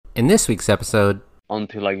In this week's episode,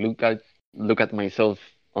 until I look at myself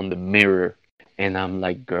on the mirror and I'm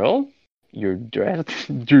like, girl, you're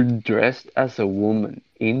dressed as a woman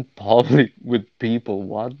in public with people.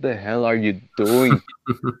 What the hell are you doing?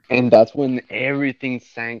 And that's when everything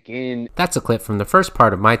sank in. that's a clip from the first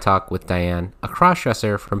part of my talk with Diane, a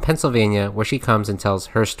crossdresser from Pennsylvania, where she comes and tells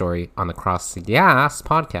her story on the CrossYaas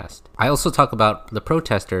Podcast. I also talk about the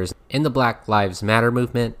protesters in the Black Lives Matter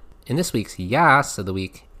movement in this week's Yaas of the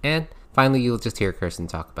week, and finally you'll just hear Kirsten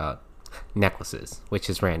talk about necklaces, which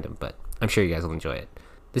is random, but I'm sure you guys will enjoy it.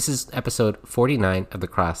 This is episode 49 of the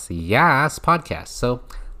CrossYaas Podcast, so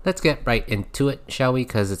let's get right into it, shall we?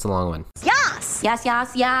 Because it's a long one. Yaas! Yes,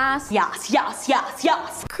 yes, yes. Yes, yes, yes,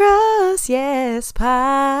 yes. CrossYaas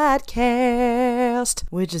Podcast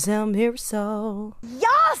with Giselle Mirasol.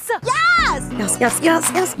 Yes! Yes! Yes, yes, yes,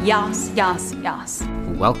 yes. Yes, yes, yes.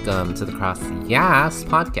 Welcome to the CrossYaas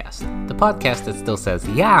Podcast, the podcast that still says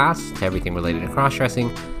yes to everything related to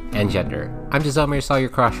cross-dressing and gender. I'm Giselle Mirasol, your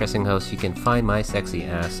cross-dressing host. You can find my sexy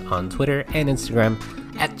ass on Twitter and Instagram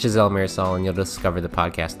at Giselle Mirasol, and you'll discover the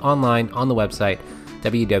podcast online on the website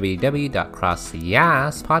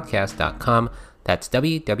www.crossyaaspodcast.com. That's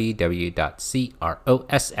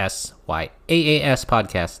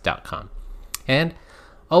www.crossyaaspodcast.com. And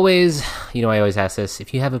always, I always ask this,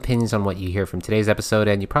 if you have opinions on what you hear from today's episode,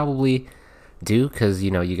 and you probably do, because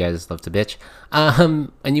you guys love to bitch,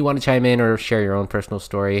 and you want to chime in or share your own personal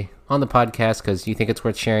story on the podcast because you think it's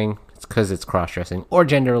worth sharing, it's because it's cross-dressing or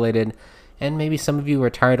gender related, and maybe some of you are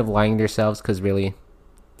tired of lying to yourselves because really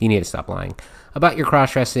you need to stop lying about your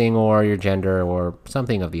cross-dressing or your gender or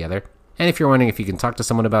something of the other. And if you're wondering if you can talk to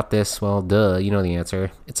someone about this, well, duh, you know the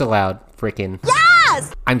answer. It's allowed. Freaking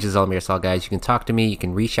Yes! I'm Giselle Mirasol, guys. You can talk to me, you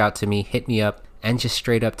can reach out to me, hit me up, and just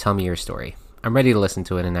straight up tell me your story. I'm ready to listen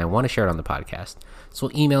to it, and I want to share it on the podcast.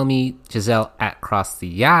 So email me, Giselle at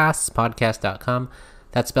crossdresser.com.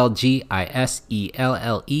 That's spelled Giselle at CrossYaas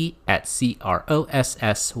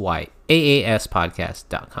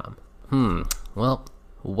Well,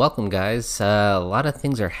 welcome, guys. A lot of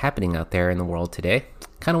things are happening out there in the world today.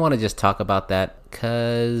 Kind of want to just talk about that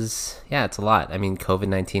because, it's a lot. I mean,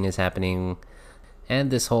 COVID-19 is happening,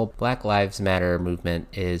 and this whole Black Lives Matter movement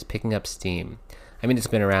is picking up steam. I mean, it's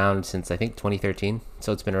been around since, I think, 2013,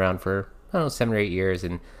 so it's been around for, 7 or 8 years,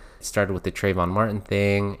 and it started with the Trayvon Martin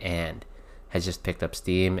thing, and has just picked up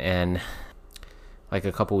steam, and like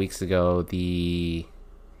a couple weeks ago, the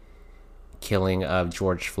killing of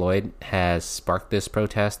George Floyd has sparked this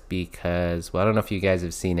protest because, I don't know if you guys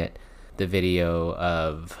have seen it, the video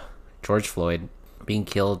of George Floyd being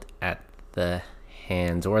killed at the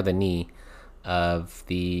hands or the knee of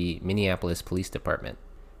the Minneapolis Police Department.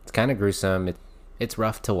 It's kind of gruesome. It's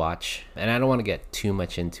rough to watch, and I don't want to get too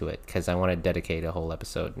much into it because I want to dedicate a whole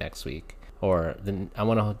episode next week, I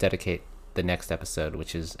want to dedicate the next episode,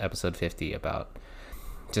 which is episode 50, about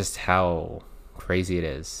just how crazy it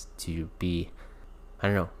is to be,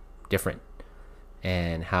 different,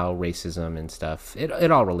 and how racism and stuff,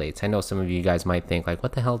 it all relates. I know some of you guys might think, like,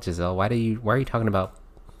 what the hell, Giselle? Why are you talking about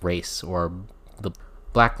race or the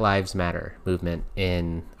Black Lives Matter movement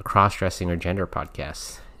in a cross-dressing or gender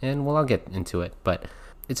podcast? And I'll get into it, but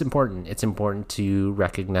it's important. It's important to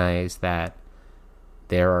recognize that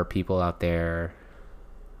there are people out there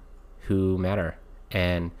who matter.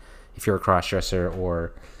 And if you're a cross-dresser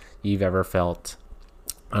or you've ever felt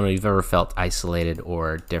isolated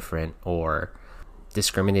or different or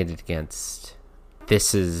discriminated against,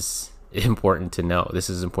 this is important to know. This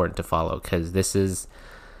is important to follow because this is,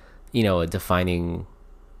 a defining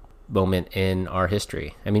moment in our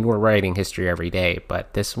history. I mean, we're writing history every day,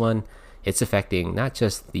 but this one, it's affecting not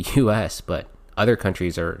just the US, but other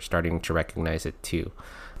countries are starting to recognize it too.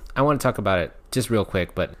 I want to talk about it just real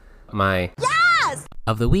quick, but my Yes!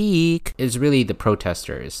 of the week is really the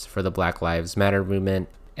protesters for the Black Lives Matter movement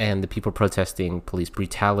and the people protesting police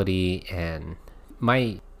brutality. And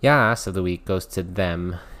my Yaas of the week goes to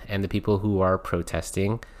them and the people who are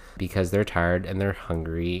protesting because they're tired and they're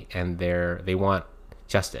hungry and they want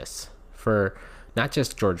justice for not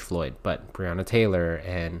just George Floyd, but Breonna Taylor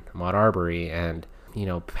and Ahmaud Arbery and,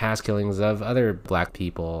 past killings of other black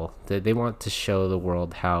people. They want to show the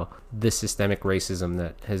world how this systemic racism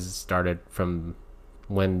that has started from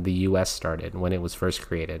when the U.S. started, when it was first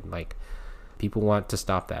created, like, people want to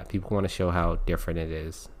stop that. People want to show how different it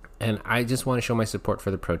is. And I just want to show my support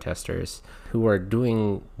for the protesters who are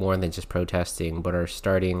doing more than just protesting, but are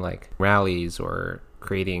starting like rallies or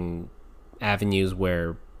creating avenues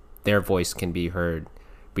where their voice can be heard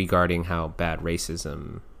regarding how bad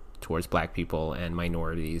racism towards black people and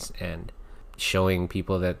minorities, and showing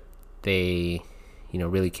people that they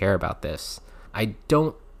really care about this. I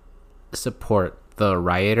don't support the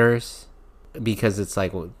rioters because it's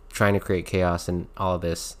like trying to create chaos and all of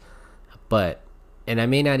this. And I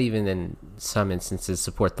may not even in some instances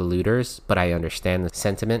support the looters, but I understand the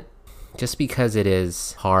sentiment just because it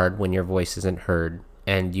is hard when your voice isn't heard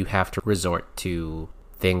and you have to resort to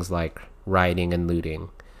things like rioting and looting.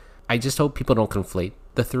 I just hope people don't conflate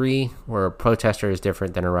the three, where a protester is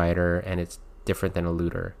different than a rioter and it's different than a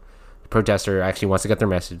looter. The protester actually wants to get their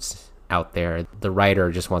message out there. The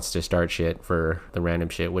rioter just wants to start shit for the random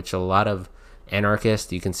shit, which a lot of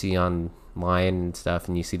anarchists you can see online and stuff,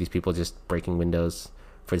 and you see these people just breaking windows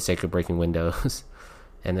for the sake of breaking windows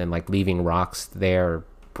and then like leaving rocks there or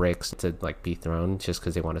bricks to like be thrown just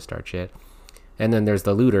because they want to start shit. And then there's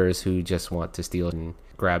the looters who just want to steal and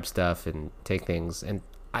grab stuff and take things, and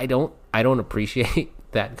I don't appreciate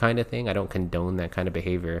that kind of thing. I don't condone that kind of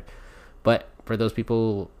behavior. But for those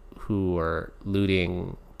people who are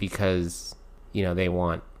looting because, you know, they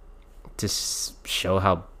want to show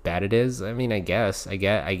how bad it is, I mean, I guess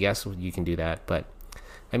you can do that. But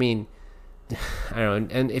I mean, I don't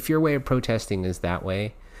know. And if your way of protesting is that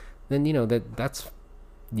way, then, you know, that's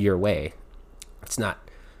your way. It's not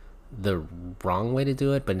the wrong way to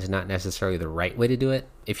do it, but it's not necessarily the right way to do it.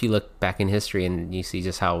 If you look back in history and you see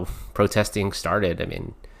just how protesting started, I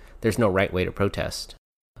mean, there's no right way to protest.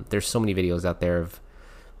 There's so many videos out there of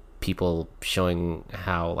people showing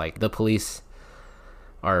how like the police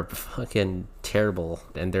are fucking terrible,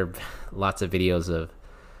 and there are lots of videos of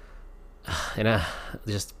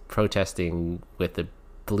just protesting with the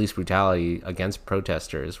police brutality against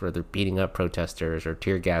protesters, where they're beating up protesters or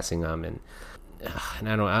tear gassing them, and I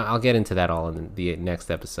don't know, I'll get into that all in the next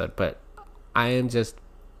episode. But I am just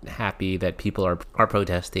happy that people are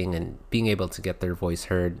protesting and being able to get their voice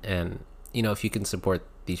heard. And, you know, if you can support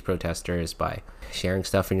these protesters by sharing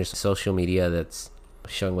stuff in your social media that's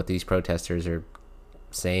showing what these protesters are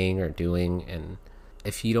saying or doing, and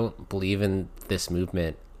if you don't believe in this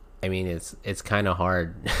movement, I mean, it's kind of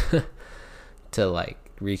hard to like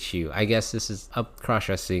reach you. I guess this is a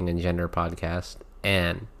cross-dressing and gender podcast,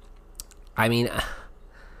 and I mean,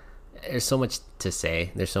 there's so much to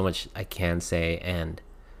say. There's so much I can say, and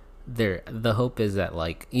the hope is that,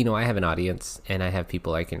 like, you know, I have an audience and I have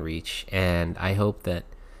people I can reach, and I hope that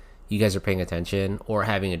you guys are paying attention or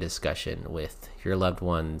having a discussion with your loved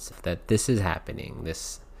ones that this is happening,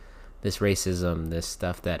 this racism, this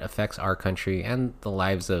stuff that affects our country and the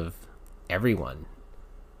lives of everyone.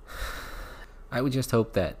 I would just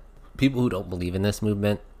hope that people who don't believe in this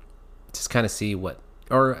movement just kind of see what,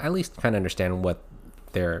 or at least kind of understand what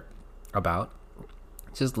they're about.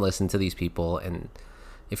 Just listen to these people, and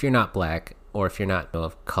if you're not black or if you're not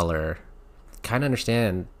of color, kind of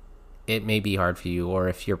understand it may be hard for you, or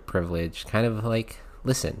if you're privileged, kind of like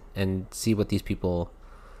listen and see what these people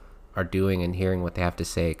are doing and hearing what they have to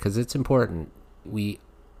say, because it's important. We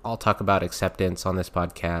all talk about acceptance on this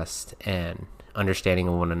podcast and understanding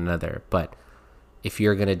of one another, but if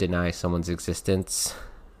you're going to deny someone's existence,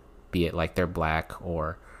 be it like they're black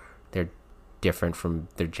or they're different from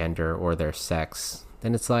their gender or their sex,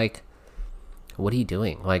 then it's like, what are you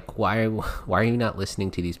doing? Like, why are you not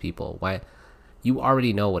listening to these people? Why? You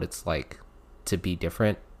already know what it's like to be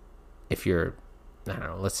different. If you're, I don't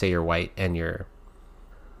know, let's say you're white and you're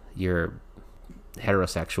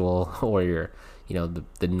heterosexual, or you're, you know,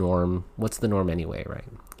 the norm. What's the norm anyway, right?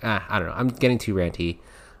 I don't know. I'm getting too ranty.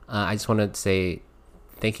 I just want to say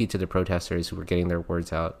thank you to the protesters who are getting their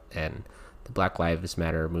words out, and the Black Lives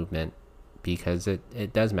Matter movement, because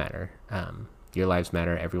it does matter. Your lives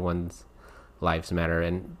matter. Everyone's lives matter.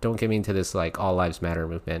 And don't get me into this like all lives matter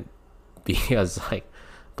movement, because like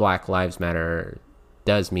Black Lives Matter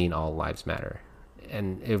does mean all lives matter.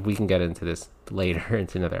 And if we can get into this later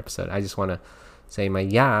into another episode, I just want to say my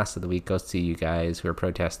Yaas of the week goes to you guys who are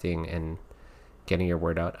protesting and getting your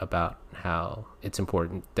word out about how it's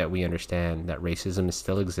important that we understand that racism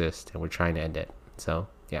still exists and we're trying to end it. So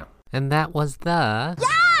yeah. And that was the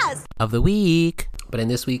Yaas of the week. But in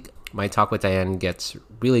this week, my talk with Diane gets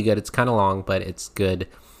really good. It's kind of long, but it's good.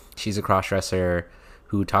 She's a crossdresser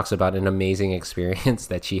who talks about an amazing experience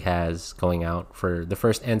that she has going out for the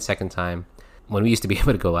first and second time when we used to be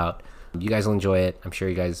able to go out. You guys will enjoy it. I'm sure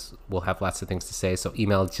you guys will have lots of things to say. So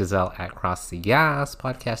email Giselle at CrossYaas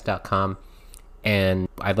Podcast.com, and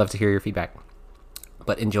I'd love to hear your feedback.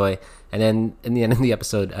 But enjoy. And then in the end of the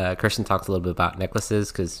episode, Kirsten talks a little bit about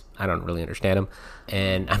necklaces, because I don't really understand them,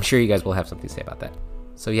 and I'm sure you guys will have something to say about that.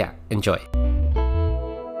 So yeah, enjoy.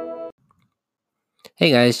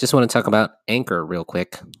 Hey guys, just want to talk about Anchor real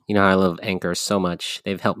quick. You know, I love Anchor so much.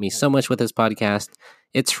 They've helped me so much with this podcast.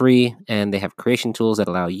 It's free, and they have creation tools that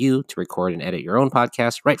allow you to record and edit your own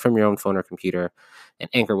podcast right from your own phone or computer. And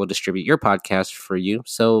Anchor will distribute your podcast for you,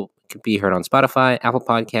 so it can be heard on Spotify, Apple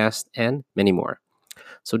Podcast, and many more.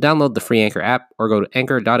 So download the free Anchor app or go to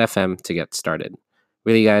anchor.fm to get started.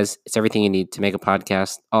 Really, guys, it's everything you need to make a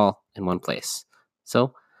podcast all in one place.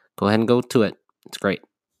 So go ahead and go to it. It's great.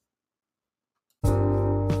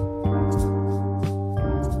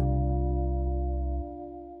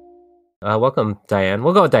 Welcome, Diane.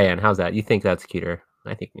 We'll go with Diane. How's that? You think that's cuter?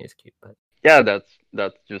 I think me is cute, but Yeah,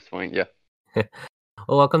 that's just fine. Yeah.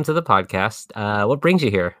 well, welcome to the podcast. What brings you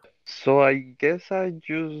here? So I guess I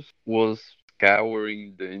just was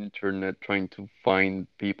scouring the internet trying to find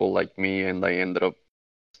people like me, and I ended up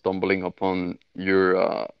stumbling upon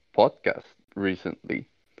your podcast recently.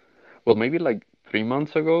 Well, maybe like 3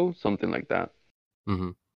 months ago, something like that.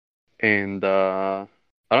 Mm-hmm. And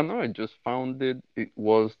I don't know, I just found it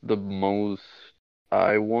was the most,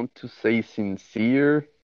 I want to say, sincere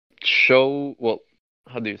show. Well,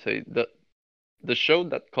 how do you say, the show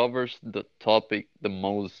that covers the topic the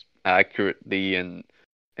most accurately and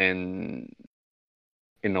in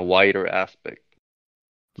a wider aspect.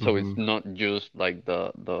 So it's Mm-hmm. not just like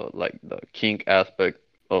the kink aspect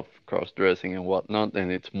of cross dressing and whatnot, and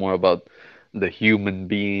it's more about the human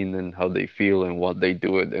being and how they feel and what they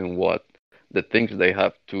do it and what the things they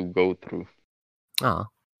have to go through. Oh,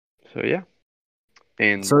 So yeah,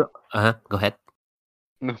 and so go ahead.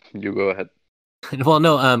 no, you go ahead. Well,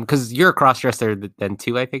 no, because you're a crossdresser then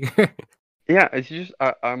too, I figure. Yeah, it's just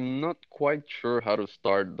I'm not quite sure how to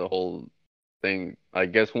start the whole thing. I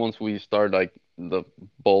guess once we start, like the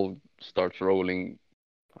ball starts rolling,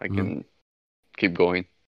 I Mhm. can keep going.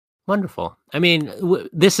 Wonderful. I mean,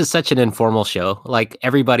 this is such an informal show. Like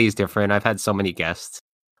everybody's different. I've had so many guests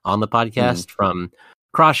on the podcast, from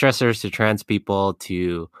crossdressers to trans people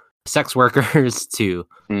to sex workers to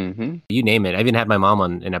Mm-hmm. you name it. I even had my mom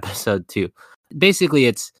on an episode too. Basically,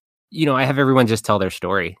 it's, I have everyone just tell their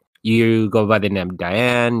story. You go by the name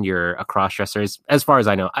Diane. You're a crossdresser. As far as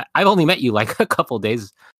I know, I've only met you like a couple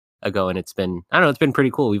days ago, and it's been, I don't know, it's been pretty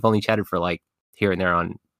cool. We've only chatted for like here and there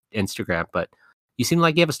on Instagram, but you seem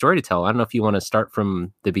like you have a story to tell. I don't know if you want to start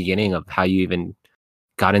from the beginning of how you even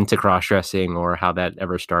got into cross-dressing or how that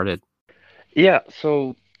ever started. Yeah,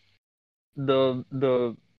 so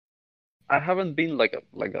the I haven't been like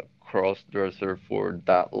a cross dresser for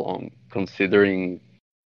that long, considering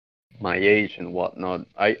my age and whatnot.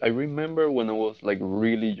 I remember when I was like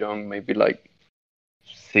really young, maybe like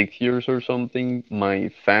 6 years or something, my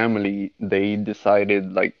family, they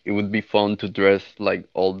decided like it would be fun to dress like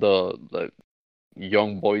all the like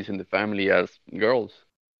young boys in the family as girls.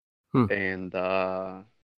 Hmm. And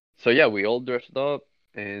so yeah, we all dressed up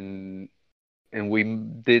and we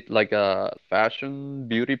did like a fashion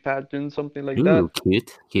beauty pageant, something like that. Ooh,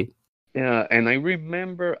 cute. Yeah, and I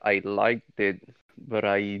remember I liked it, but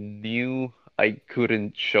I knew I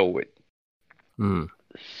couldn't show it. Hmm.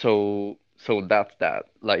 So that's that.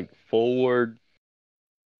 Like forward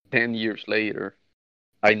 10 years later,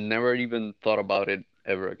 I never even thought about it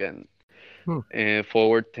ever again. Hmm. And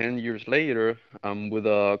forward 10 years later, I'm with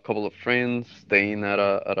a couple of friends staying at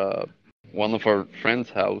a one of our friends'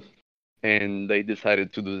 house, and they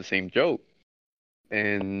decided to do the same joke.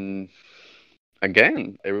 And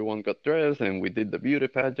again, everyone got dressed, and we did the beauty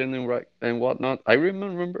pageant and whatnot. I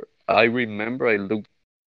remember I looked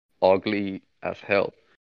ugly as hell,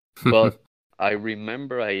 but I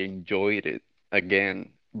remember I enjoyed it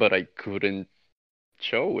again, but I couldn't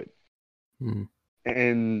show it. Hmm.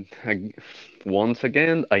 And once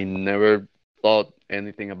again, I never thought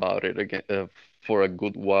anything about it again for a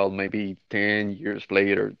good while, maybe 10 years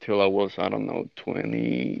later, till I was, I don't know,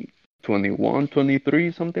 20, 21,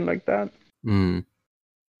 23, something like that. Hmm.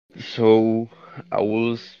 So I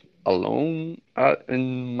was alone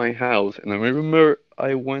in my house, and I remember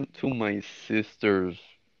I went to my sister's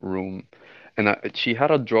room, and she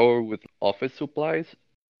had a drawer with office supplies.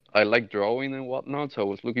 I like drawing and whatnot, so I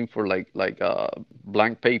was looking for like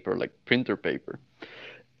blank paper, like printer paper,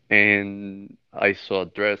 and I saw a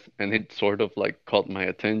dress, and it sort of like caught my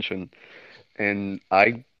attention, and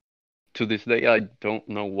I to this day I don't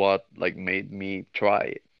know what like made me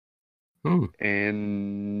try it. Hmm.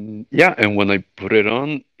 And yeah, and when I put it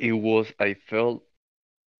on, I felt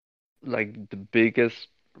like the biggest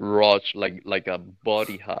rush, like a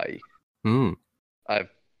body high Hmm.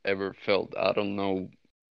 I've ever felt. I don't know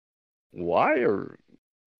why, or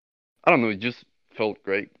I don't know, it just felt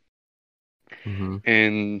great. Mm-hmm.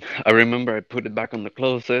 And I remember I put it back on the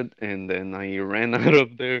closet, and then I ran out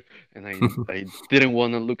of there, and I didn't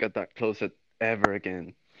want to look at that closet ever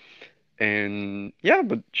again. And yeah,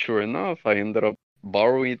 but sure enough, I ended up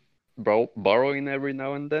borrowing every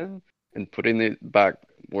now and then and putting it back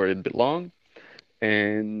where it belonged.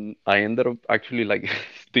 And I ended up actually like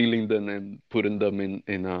stealing them and putting them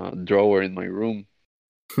in a drawer in my room.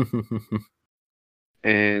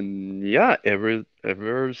 And yeah,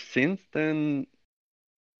 ever since then,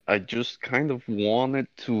 I just kind of wanted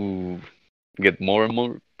to get more and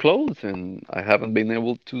more clothes, and I haven't been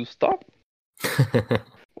able to stop.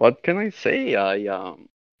 What can I say?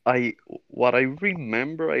 I what I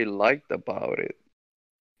remember I liked about it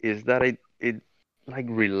is that it like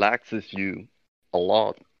relaxes you a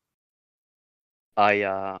lot.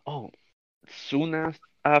 I soon as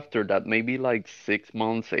after that, maybe like 6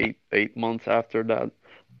 months, eight months after that,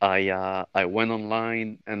 I went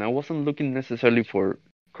online and I wasn't looking necessarily for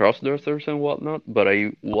crossdressers and whatnot, but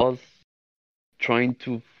I was trying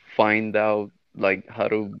to find out like how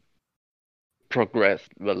to progress,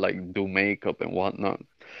 but like do makeup and whatnot.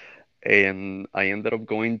 And I ended up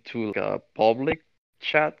going to like a public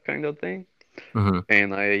chat kind of thing, Hmm.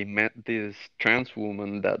 and I met this trans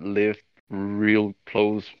woman that lived real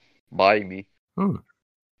close by me. Hmm.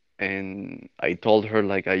 And I told her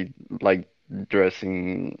like I like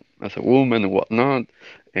dressing as a woman and whatnot,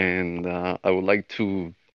 and I would like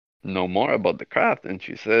to know more about the craft. And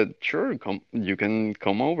she said, "Sure, come, you can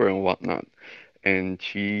come over and whatnot." And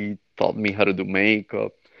she taught me how to do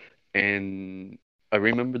makeup. And I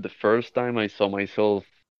remember the first time I saw myself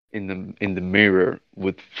in the mirror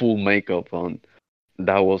with full makeup on.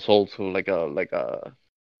 That was also like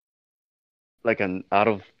an out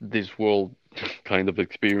of this world kind of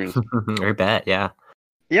experience. I bet, yeah.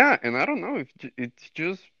 Yeah, and I don't know if it's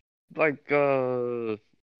just like it,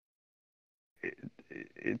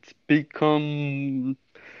 it's become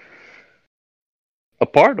a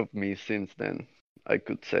part of me since then, I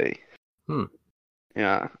could say. Hmm.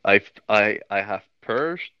 Yeah, I have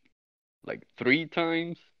purged like 3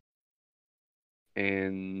 times,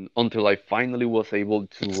 and until I finally was able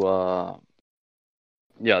to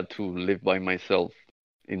yeah, to live by myself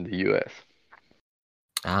in the US.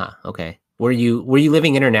 Ah, okay. Were you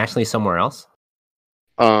living internationally somewhere else?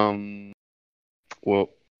 Um, well,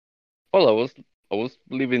 I was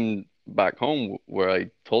living back home where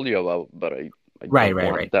I told you about, but I Right, don't right,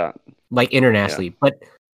 want right. that. Like Yeah. internationally, but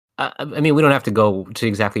I mean, we don't have to go to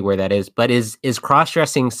exactly where that is. But is cross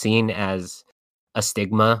dressing seen as a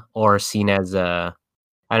stigma or seen as a,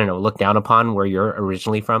 I don't know, looked down upon where you're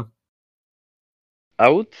originally from? I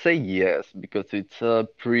would say yes, because it's a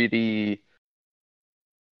pretty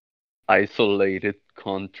isolated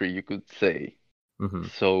country, you could say. Hmm.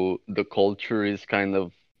 So the culture is kind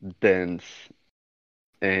of dense,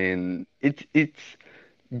 and it's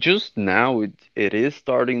just now it is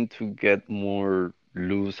starting to get more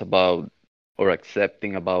loose about or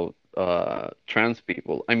accepting about trans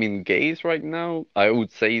people. I mean, gays right now, I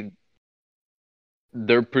would say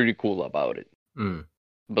they're pretty cool about it. Mm.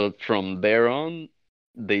 But from there on,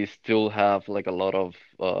 they still have like a lot of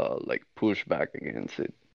like pushback against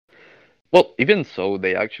it. Well, even so,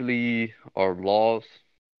 they actually are laws.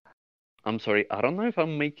 I'm sorry, I don't know if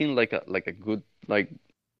I'm making like a good like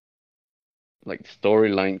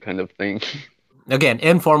storyline kind of thing. Again,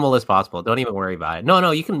 informal as possible. Don't even worry about it. No, no,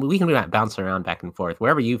 we can bounce around back and forth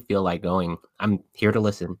wherever you feel like going. I'm here to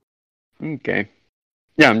listen. Okay.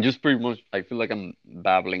 Yeah, I'm just pretty much. I feel like I'm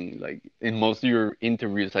babbling. Like in most of your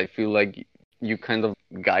interviews, I feel like you kind of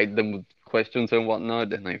guide them with questions and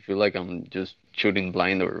whatnot, and I feel like I'm just shooting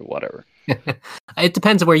blind or whatever. It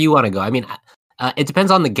depends where you want to go. I mean, it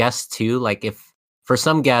depends on the guests too. Like if for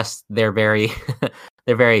some guests they're very,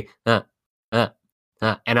 they're very, and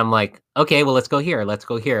I'm like, okay, well let's go here, let's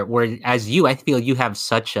go here. Whereas you, I feel you have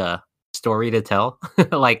such a story to tell.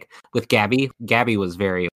 Like with Gabby was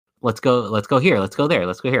very, let's go here, let's go there,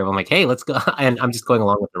 let's go here. I'm like, hey, let's go, and I'm just going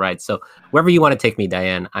along with the ride. So wherever you want to take me,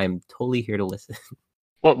 Diane, I'm totally here to listen.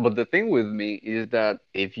 Well, but the thing with me is that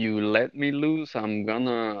if you let me loose, I'm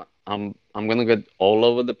gonna get all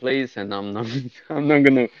over the place, and I'm not I'm not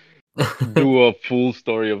gonna do a full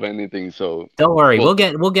story of anything. So, Don't worry, well,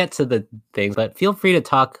 we'll get to the things, but feel free to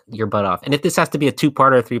talk your butt off. And if this has to be a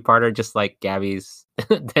 2-parter, 3-parter, just like Gabby's,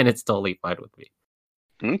 then it's totally fine with me.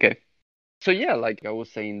 okay. So yeah, like I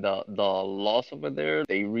was saying, the laws over there,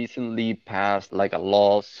 they recently passed like a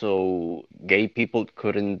law so gay people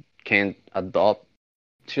can't adopt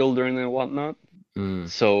children and whatnot. Mm.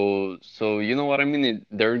 So you know what I mean?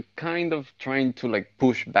 They're kind of trying to like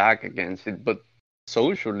push back against it, but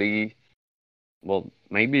socially, well,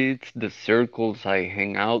 maybe it's the circles I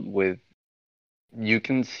hang out with. You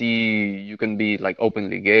can be like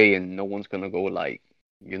openly gay and no one's gonna go like,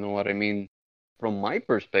 you know what I mean? from my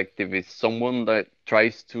perspective, is someone that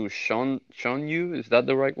tries to shun you. Is that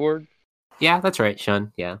the right word? Yeah, that's right,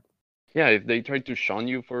 Sean. Yeah. Yeah, if they try to shun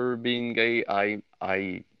you for being gay, I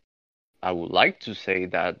would like to say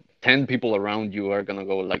that 10 people around you are gonna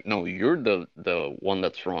go like, no, you're the one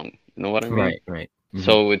that's wrong. You know what I mean? Right, right. Hmm.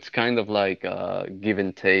 So it's kind of like give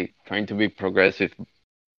and take, trying to be progressive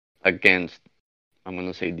against, I'm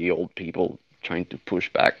gonna say, the old people trying to push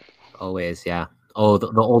back. Always, yeah. Oh,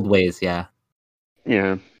 the old ways, yeah.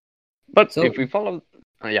 Yeah, but So, if we follow,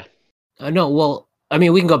 yeah. no, well, I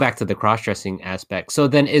mean, we can go back to the cross-dressing aspect. So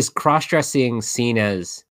then is cross-dressing seen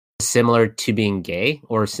as similar to being gay,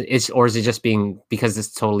 or is it just being, because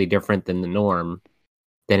it's totally different than the norm,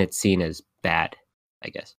 then it's seen as bad, I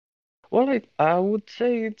guess. Well, I would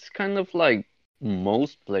say it's kind of like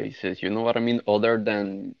most places, you know what I mean? Other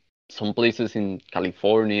than some places in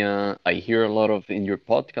California, I hear a lot of in your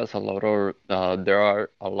podcast, a lot of there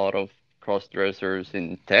are a lot of cross dressers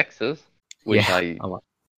in Texas, which Yeah, I a lot.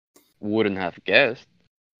 wouldn't have guessed.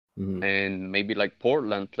 Mhm. And maybe like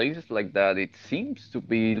Portland, places like that, it seems to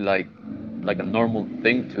be like a normal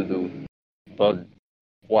thing to do. But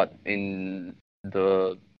what in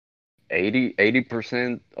the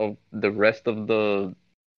 80% of the rest of the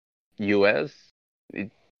US,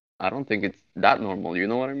 it I don't think it's that normal. You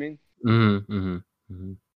know what I mean? Mhm, mhm,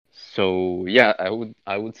 mhm. So yeah,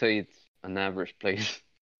 I would say it's an average place.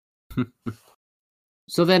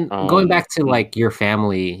 So then going back to Mm. like your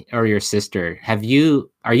family or your sister,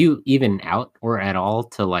 are you even out or at all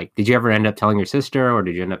to like, did you ever end up telling your sister, or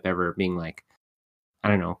did you end up ever being like, I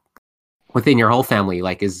don't know, within your whole family,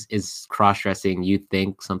 like is cross-dressing, you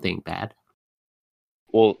think, something bad?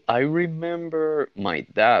 Well, I remember my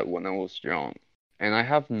dad when I was young, and I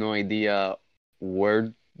have no idea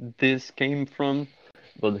where this came from,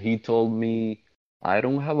 but he told me I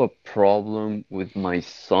don't have a problem with my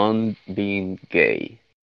son being gay,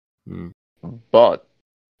 Mm. but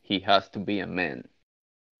he has to be a man.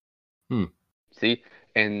 Hmm. See,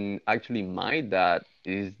 and actually, my dad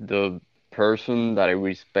is the person that I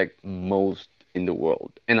respect most in the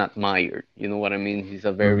world and admire. You know what I mean? He's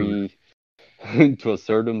a Mhm. very, to a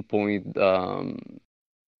certain point,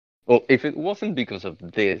 well, if it wasn't because of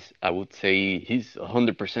this, I would say he's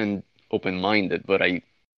 100% open-minded, but I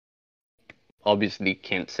obviously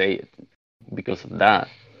can't say it because of that.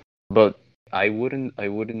 But I wouldn't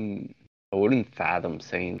fathom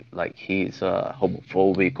saying like he's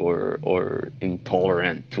homophobic or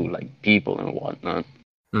intolerant to like people and whatnot.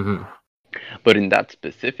 Mhm. But in that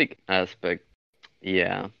specific aspect,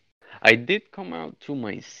 yeah, I did come out to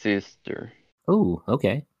my sister Oh,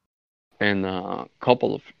 okay. and a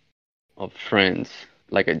couple of friends.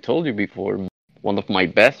 Like I told you before, one of my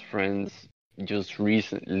best friends just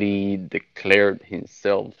recently declared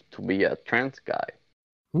himself to be a trans guy.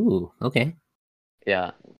 Ooh, okay.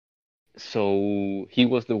 Yeah, so he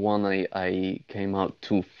was the one I came out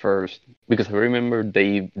to first because I remember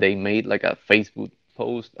they made like a Facebook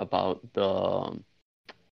post about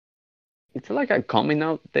it's like a coming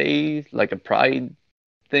out day, like a pride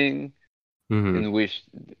thing, Mhm. in which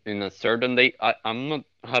in a certain day I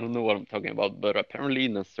don't know what I'm talking about, but apparently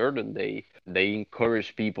in a certain day they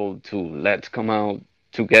encourage people to let's come out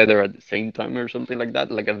together at the same time or something like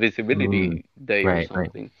that, like a Mm. visibility day or Right, right.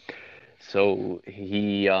 something. So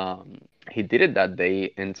he did it that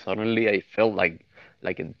day, and suddenly I felt like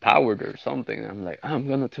empowered or something. I'm like, I'm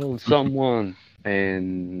gonna tell someone,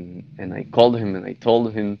 and I called him and I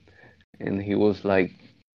told him, and he was like,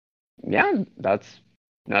 yeah, that's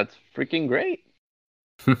freaking great.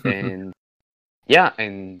 And yeah,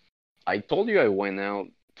 and I told you I went out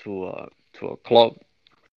to a club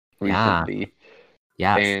Yeah, recently,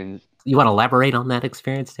 yeah. and You want to elaborate on that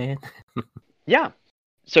experience, Dan? yeah.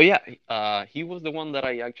 So yeah, he was the one that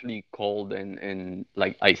I actually called and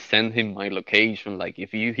like I sent him my location. Like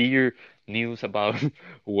if you hear news about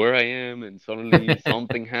where I am and suddenly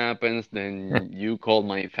something happens, then you call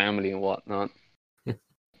my family and whatnot.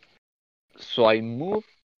 So I moved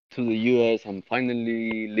to the US. I'm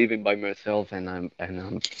finally living by myself, and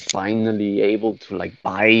I'm finally able to like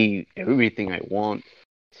buy everything I want.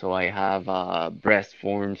 So I have breast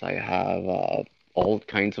forms, I have all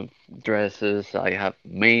kinds of dresses, I have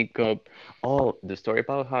makeup. Oh, the story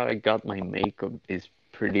about how I got my makeup is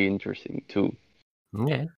pretty interesting too.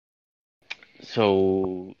 Okay.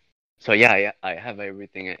 So so yeah, I have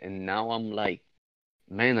everything, and now I'm like,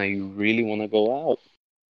 man, I really want to go out,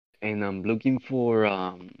 and I'm looking for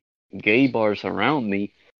gay bars around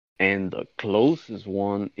me, and the closest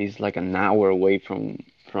one is like an hour away from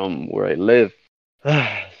where I live.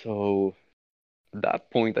 So at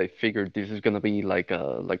that point, I figured this is gonna be like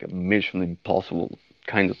a Mission Impossible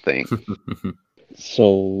kind of thing.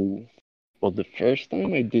 So, well, the first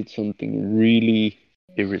time I did something really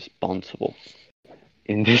irresponsible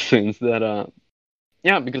in the sense that,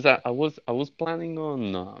 yeah, because I was planning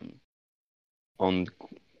on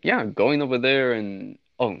yeah, going over there and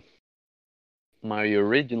my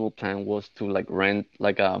original plan was to like rent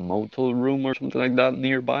like a motel room or something like that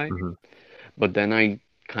nearby. Hmm. But then I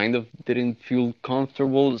kind of didn't feel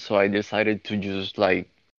comfortable, so I decided to just like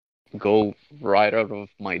go right out of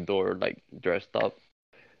my door like dressed up.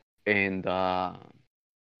 And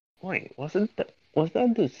wait, was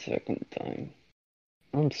that the second time?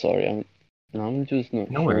 I'm sorry, I'm just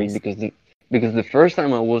not No sure worries. because the first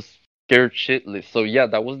time I was scared shitless. So yeah,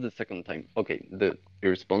 that was the second time. Okay, the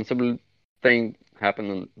irresponsible thing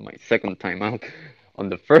happened on my second time out. On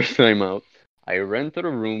the first time out, I rented a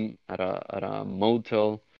room at a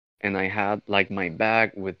motel, and I had like my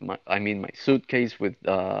bag with my suitcase with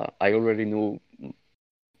I already knew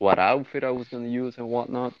what outfit I was gonna use and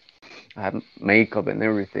whatnot. I had makeup and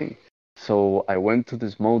everything. So I went to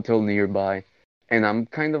this motel nearby, and I'm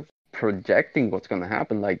kind of projecting what's gonna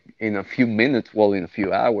happen. Like in a few minutes, well, in a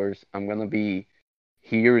few hours, I'm gonna be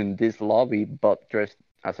here in this lobby, but dressed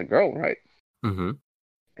as a girl, right? Hmm.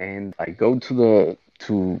 And I go to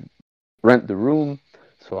rent the room.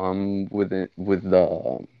 So I'm with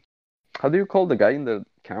the how do you call the guy in the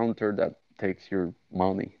counter that takes your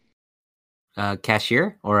money?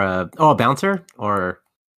 Cashier or a bouncer or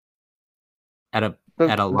at a The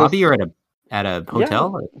at a the lobby or at a yeah,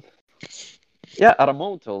 hotel. yeah, at a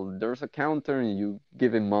motel, there's a counter and you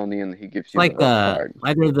give him money and he gives It's you like a card.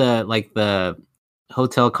 either the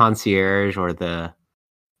hotel concierge or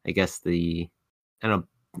I guess I don't know,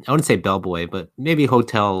 I wouldn't say bellboy, but maybe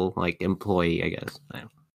hotel like employee, I guess.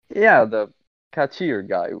 Yeah, the cashier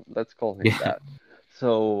guy, let's call him Yeah. that.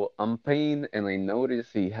 So I'm paying and I notice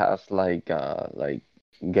he has like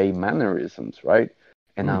gay mannerisms, right?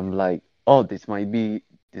 And Hmm. I'm like, oh, this might be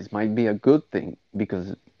a good thing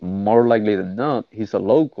because more likely than not, he's a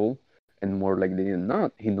local, and more likely than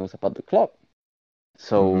not, he knows about the club. Hmm.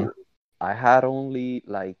 So I had only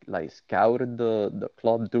like scouted the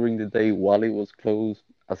club during the day while it was closed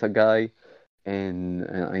as a guy, and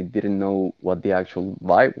I didn't know what the actual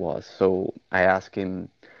vibe was. So I asked him,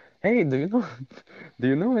 "Hey, do you know do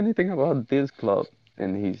you know anything about this club?"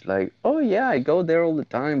 And he's like, "Oh yeah, I go there all the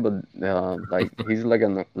time, but like he's like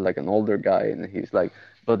an older guy, and he's like,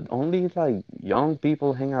 but only like young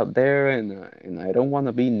people hang out there, and I don't want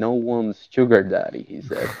to be no one's sugar daddy," he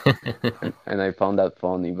said. And I found that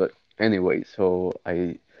funny. But anyway, so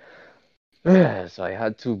I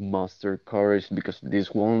had to muster courage because this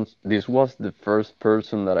was the first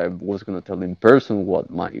person that I was gonna tell in person what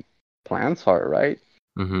my plans are, right?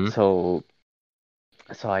 Hmm. So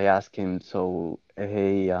I asked him, so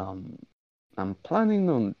hey, I'm planning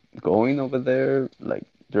on going over there like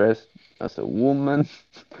dressed as a woman.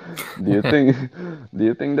 Do you think do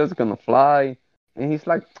you think that's gonna fly? And he's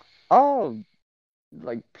like, oh,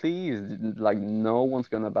 like please, like no one's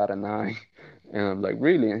gonna bat an eye. And I'm like,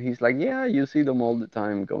 really? And he's like, yeah, you see them all the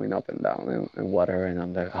time going up and down and whatever. And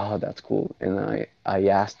I'm like, oh, that's cool. And I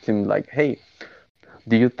asked him like, hey,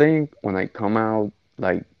 do you think when I come out,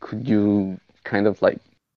 like, could you kind of like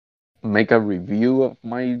make a review of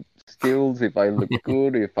my skills, if I look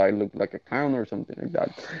good, if I look like a clown or something like that?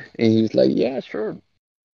 And he's like, yeah, sure.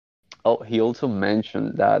 Oh, he also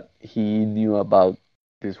mentioned that he knew about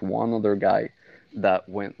this one other guy that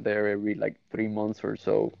went there every like 3 months or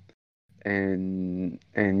so. And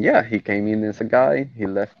yeah, he came in as a guy, he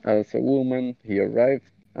left as a woman, he arrived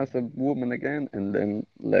as a woman again, and then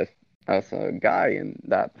left as a guy, and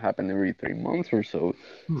that happened every 3 months or so.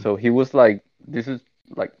 So he was like, this is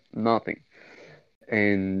like nothing.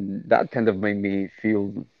 And that kind of made me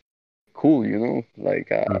feel cool, like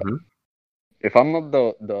Hmm. if I'm not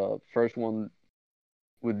the first one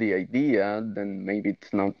with the idea, then maybe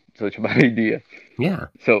it's not such a bad idea. Yeah.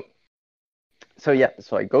 So yeah,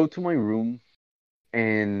 so I go to my room,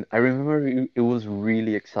 and I remember it was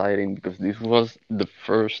really exciting because this was the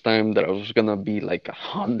first time that I was gonna be like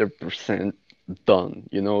 100% done,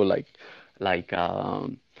 like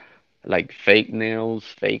um like fake nails,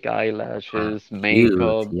 fake eyelashes, Cute.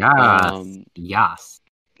 makeup, Yes. Yes.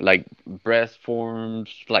 like breast forms,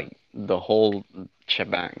 like the whole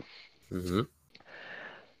shebang. Hmm.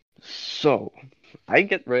 So I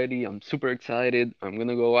get ready, I'm super excited, I'm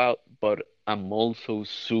gonna go out, but I'm also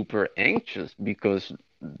super anxious because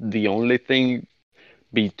the only thing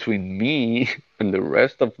between me and the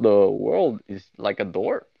rest of the world is like a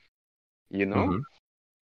door, you know? Hmm.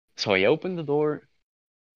 So I open the door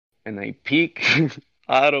and I peek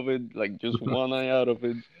out of it, like just one eye out of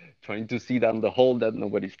it, trying to see down the hole that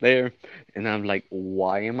nobody's there. And I'm like,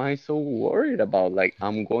 why am I so worried about? Like,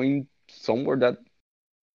 I'm going somewhere that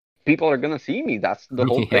people are gonna see me. That's the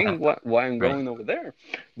whole Yeah. thing. Why I'm Right. going over there?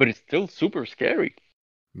 But it's still super scary.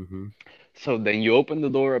 Mm-hmm. So then you open the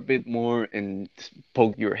door a bit more and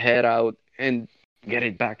poke your head out and get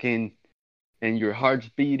it back in, and your heart's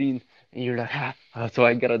beating, and you're like, so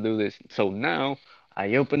I gotta do this. So now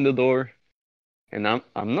I open the door, and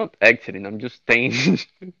I'm not exiting. I'm just staying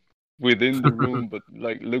within the room, but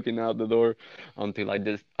like looking out the door until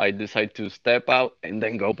I decide to step out and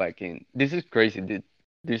then go back in. This is crazy.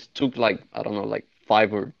 This took like I don't know, like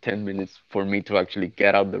 5 or 10 minutes for me to actually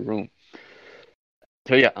get out the room.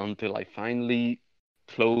 So yeah, until I finally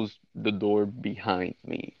closed the door behind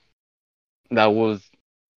me. That was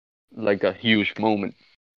like a huge moment.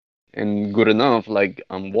 And good enough, like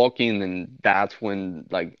I'm walking, and that's when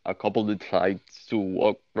like a couple decides to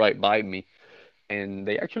walk right by me, and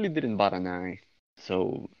they actually didn't bat an eye.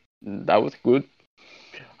 So that was good.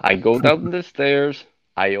 I go down the stairs.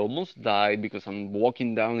 I almost died because I'm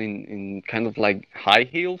walking down in kind of like high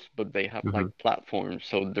heels, but they have Mm-hmm. like platforms,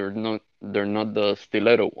 so they're not the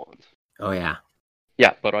stiletto ones. Oh yeah.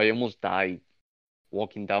 Yeah, but I almost died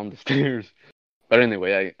walking down the stairs. But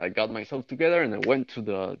anyway, I got myself together and I went to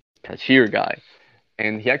the cashier guy,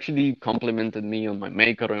 and he actually complimented me on my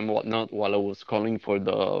makeup and whatnot while I was calling for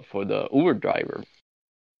the Uber driver.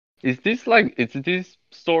 Is this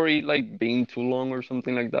story like being too long or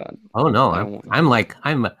something like that? Oh no, I I'm don't want. I'm like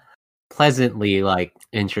I'm pleasantly like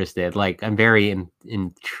interested. Like I'm very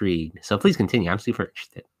intrigued. So please continue. I'm super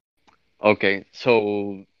interested. Okay,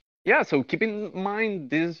 so yeah, so keep in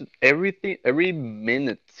mind this every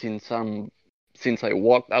minute since I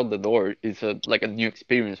walked out the door is a like a new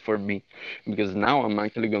experience for me because now I'm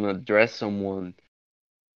actually gonna dress someone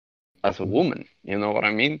as a Mhm. woman. You know what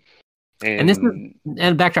I mean? And this is And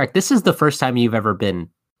and backtrack. This is the first time you've ever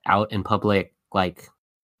been out in public, like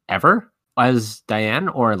ever, as Diane,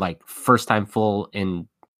 or like first time full in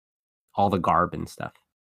all the garb and stuff.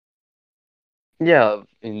 yeah,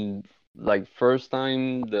 in like first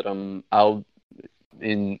time that I'm out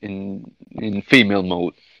in female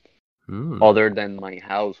mode, Mm. other than my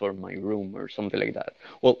house or my room or something like that.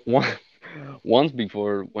 Well, once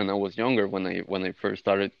before when I was younger, when I first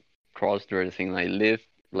started cross dressing, I lived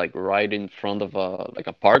like right in front of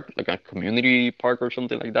a park, like a community park or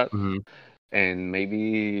something like that. Hmm. And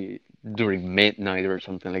maybe during midnight or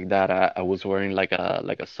something like that, I was wearing like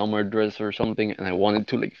a summer dress or something, and I wanted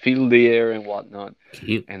to like feel the air and whatnot.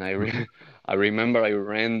 Cute. And I remember I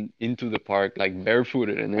ran into the park like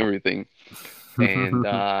barefooted and everything, and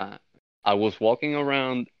I was walking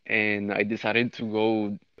around, and I decided to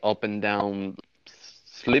go up and down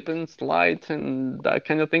slip and slides and that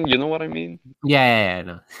kind of thing. You know what I mean? Yeah,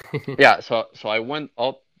 no. Yeah. So I went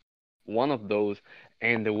up one of those,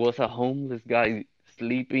 and there was a homeless guy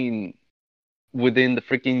sleeping within the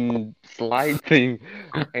freaking slide thing.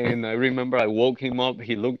 And I remember I woke him up.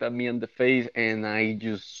 He looked at me in the face, and I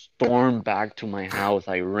just stormed back to my house.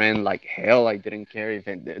 I ran like hell. I didn't care if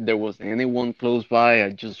there was anyone close by. I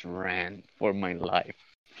just ran for my life.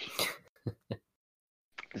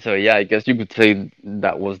 So yeah, I guess you could say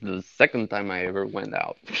that was the second time I ever went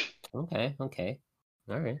out. Okay.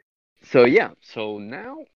 All right. So yeah, so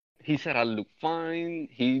now he said I look fine.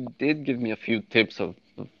 He did give me a few tips of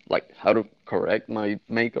like how to correct my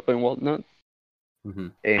makeup and whatnot. Mm-hmm.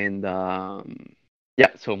 And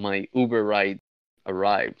yeah, so my Uber ride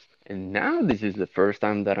arrives, and now this is the first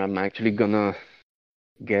time that I'm actually gonna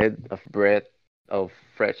get a breath of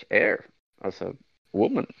fresh air as a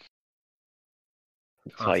woman.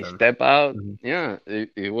 So I Awesome. step out. Mm-hmm. Yeah,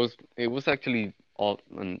 it was actually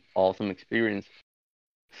an awesome experience.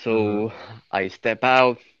 Mm-hmm. So I step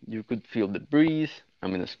out. You could feel the breeze.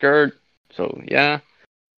 I'm in a skirt, so yeah.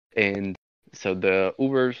 And so the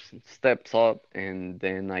Uber steps up, and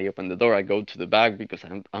then I open the door. I go to the back because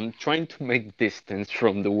I'm trying to make distance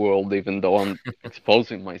from the world, even though I'm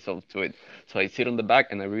exposing myself to it. So I sit on the back,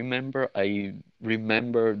 and I remember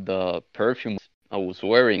the perfume I was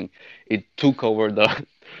wearing. It took over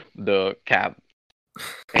the cab,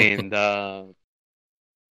 and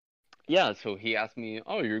yeah. So he asked me,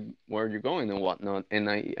 "Oh, you're where are you going and whatnot?" And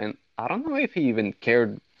I don't know if he even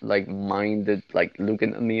cared, like minded, like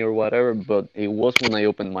looking at me or whatever. But it was when I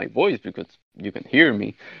opened my voice because you can hear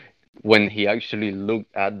me when he actually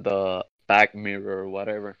looked at the back mirror or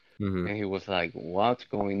whatever, Mm-hmm. and he was like, "What's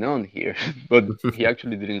going on here?" But he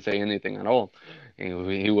actually didn't say anything at all, and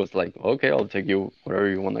he was like, "Okay, I'll take you wherever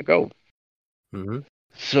you want to go." Mm-hmm.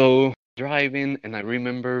 So driving, and I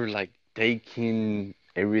remember like taking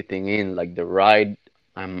everything in, like the ride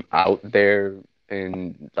I'm out there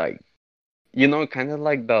and like kind of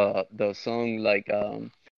like the song like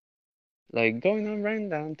going around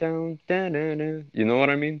downtown. Da-da-da. You know what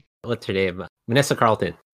I mean? What's her name? Vanessa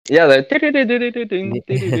Carlton. Yeah,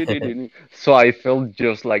 so I felt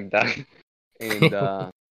just like that. And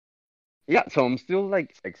yeah, so I'm still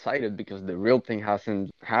like excited because the real thing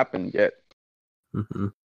hasn't happened yet. Mm-hmm.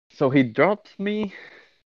 So he drops me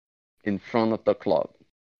in front of the club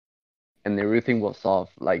and everything was off.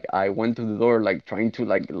 Like I went to the door like trying to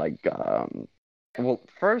well,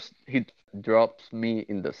 first he drops me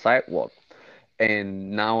in the sidewalk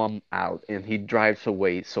and now I'm out and he drives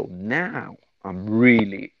away. So now I'm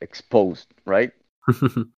really exposed, right?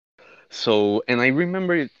 So, and I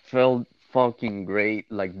remember it felt fucking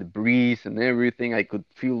great, like the breeze and everything. I could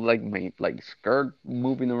feel like my like skirt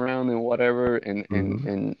moving around and whatever, Mm-hmm.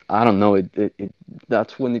 and I don't know, it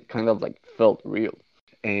that's when it kind of like felt real.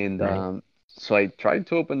 And Right. so I tried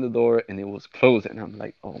to open the door and it was closed, and I'm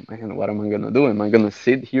like, oh man, what am I gonna do? Am I gonna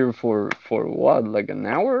sit here for what, like an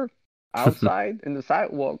hour outside in the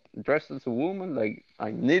sidewalk, dressed as a woman? Like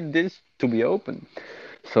I need this to be open.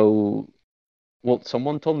 So well,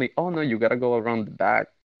 someone told me, oh no, you gotta go around the back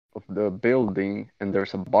of the building and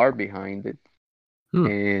there's a bar behind it. Hmm.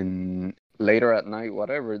 And later at night,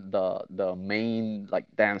 whatever, the main like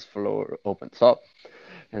dance floor opens up.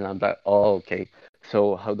 And I'm like, oh, okay.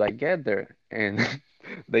 So how do I get there? And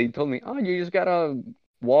they told me, oh, you just gotta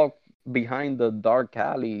walk behind the dark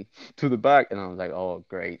alley to the back. And I was like, oh,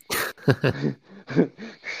 great.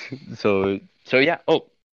 So yeah. Oh,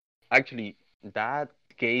 actually, that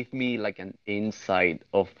gave me like an insight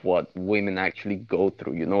of what women actually go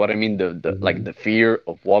through. You know what I mean? The like Mhm. the fear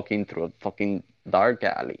of walking through a fucking dark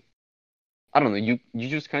alley. I don't know. You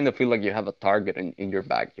just kind of feel like you have a target in your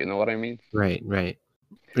back. You know what I mean? Right, right.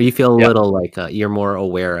 Or you feel a Yeah. little like you're more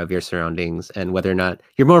aware of your surroundings and whether or not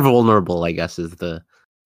you're more vulnerable, I guess, is the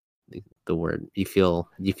word. You feel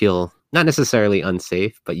not necessarily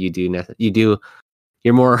unsafe, but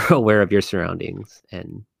you're more aware of your surroundings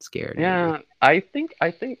and scared in a way. Yeah.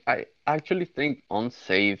 I actually think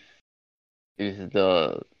unsafe is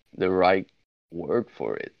the right word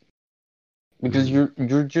for it because Mhm.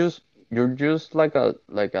 you're just like a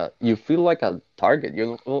you feel like a target. You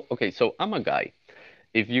know. Well, okay, so I'm a guy.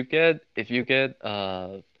 If you get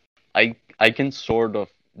I can sort of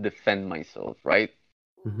defend myself, right?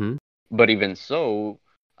 Mhm. But even so,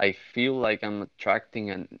 I feel like I'm attracting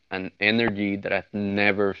an energy that I've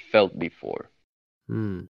never felt before.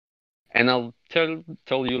 Mm. And I'll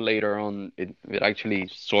tell you later on it actually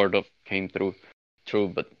sort of came through true,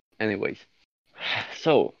 but anyways.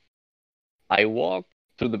 So I walked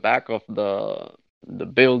to the back of the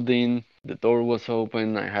building. The door was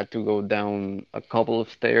open. I had to go down a couple of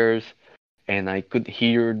stairs and I could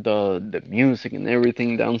hear the music and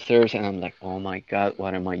everything downstairs, and I'm like, oh my God,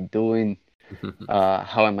 what am I doing?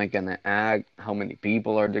 How am I gonna act? How many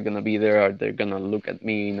people are there gonna be there? Are they gonna look at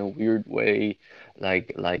me in a weird way?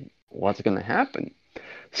 Like what's gonna happen?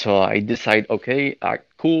 So I decide, okay, act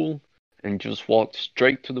cool, and just walk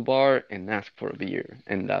straight to the bar and ask for a beer.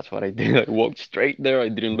 And that's what I did. I walked straight there. I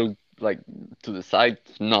didn't look like to the side,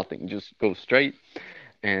 nothing. Just go straight.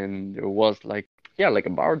 And there was like, yeah, like a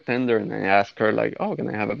bartender, and I asked her like, oh, can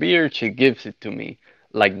I have a beer? She gives it to me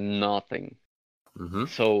like nothing. Mhm.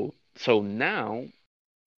 So now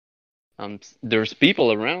there's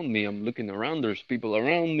people around me. I'm looking around. There's people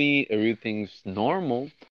around me. Everything's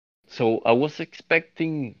normal. So I was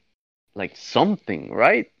expecting like something,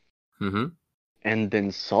 right? Mhm. And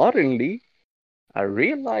then suddenly I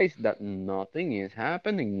realized that nothing is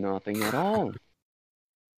happening, nothing at all.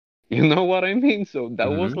 You know what I mean? So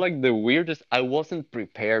that was Mhm. like the weirdest. I wasn't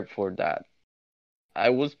prepared for that. I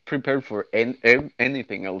was prepared for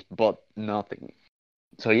anything else but nothing.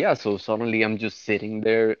 So yeah, so suddenly I'm just sitting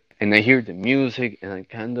there and I hear the music and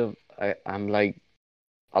I'm like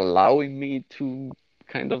allowing me to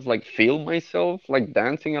kind of like feel myself like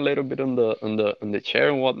dancing a little bit on the chair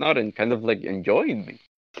and whatnot and kind of like enjoying me.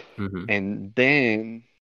 Mhm. And then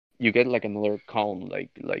you get like another calm,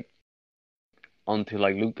 like until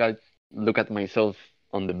I look at myself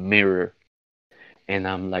on the mirror and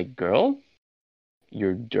I'm like, girl,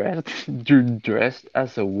 you're dressed you're dressed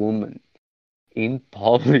as a woman in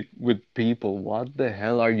public with people. What the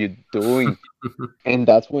hell are you doing? And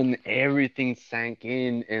that's when everything sank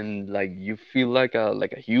in and like you feel like a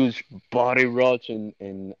huge body rush and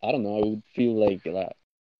I don't know, I would feel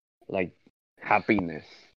like happiness,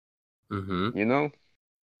 Mhm. you know?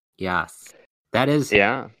 Yes. That is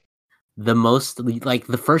Yeah. the most like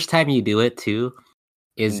the first time you do it too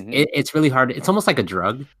Hmm. it's really hard. It's almost like a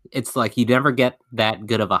drug. It's like you never get that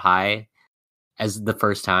good of a high as the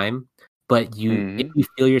first time, but if Mhm. you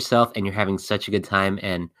feel yourself and you're having such a good time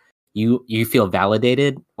and you feel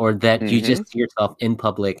validated, or that you Mhm. just see yourself in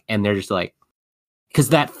public and they're just like, because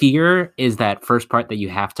that fear is that first part that you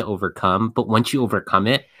have to overcome, but once you overcome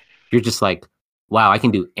it, you're just like, wow, I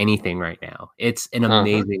can do anything right now. It's an Uh-huh.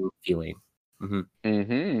 amazing feeling. Hmm.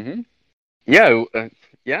 Mhm. Mhm. Yeah.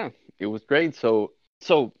 Yeah. It was great. So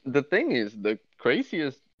the thing is, the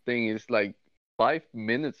craziest thing is like 5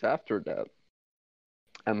 minutes after that,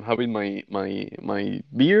 I'm having my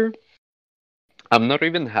beer. I'm not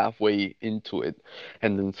even halfway into it,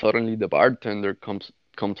 and then suddenly the bartender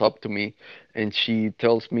comes up to me, and she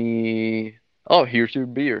tells me, "Oh, here's your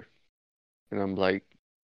beer," and I'm like,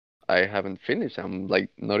 I haven't finished. I'm like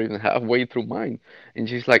not even halfway through mine. And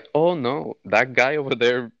she's like, "Oh no, that guy over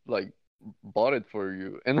there like bought it for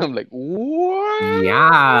you." And I'm like, "What?"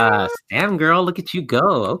 Yes. Damn, girl, look at you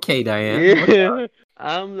go. Okay, Diane. What? Yeah.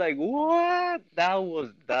 I'm like, "What?"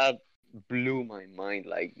 That blew my mind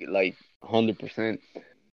like 100%.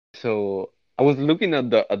 So I was looking at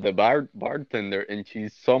the bartender, and she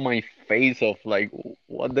saw my face of like,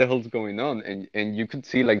 what the hell's going on? And you could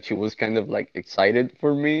see like she was kind of like excited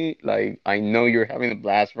for me, like I know you're having a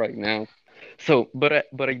blast right now. So, but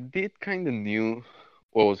I did kind of knew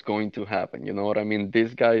what was going to happen. You know what I mean?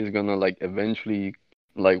 This guy is gonna like eventually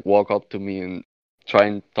like walk up to me and try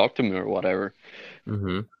and talk to me or whatever,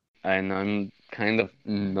 Mm-hmm. and I'm kind of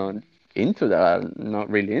not into that. I'm not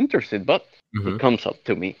really interested, but he Mm-hmm. comes up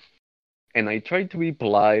to me and I tried to be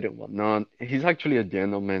polite and whatnot. He's actually a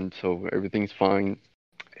gentleman, so everything's fine.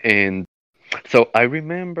 And so I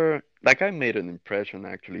remember, like, I made an impression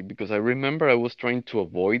actually, because I remember I was trying to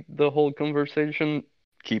avoid the whole conversation.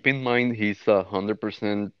 Keep in mind, he's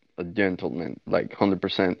 100% a gentleman, like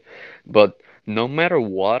 100%. But no matter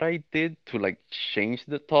what I did to like change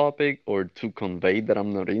the topic or to convey that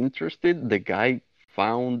I'm not interested, the guy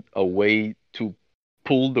found a way to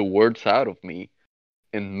pull the words out of me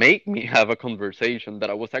and make me have a conversation that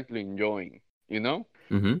I was actually enjoying, you know?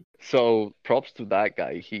 Mm-hmm. So props to that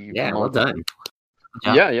guy. He Yeah, well must, done. Good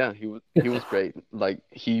job. yeah, he was great. Like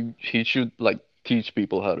he should like teach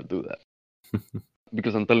people how to do that.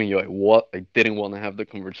 Because I'm telling you, I didn't want to have the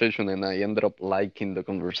conversation, and I ended up liking the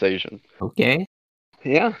conversation. Okay.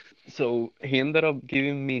 Yeah. So he ended up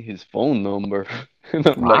giving me his phone number, and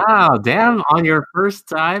I'm like, Wow, damn, on your first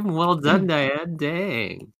time. Well done, Diane.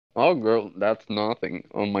 Dang. "Oh, girl, that's nothing."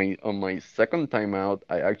 On my second time out,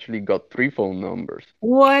 I actually got three phone numbers.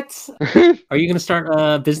 What? Are you gonna start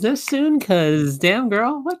a business soon? Cause damn,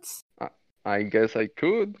 girl, what's I, I guess I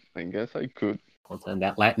could. I guess I could. well done,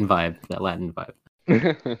 that Latin vibe. That Latin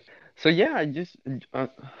vibe. So yeah, uh,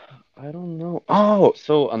 I don't know. Oh,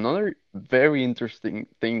 so another very interesting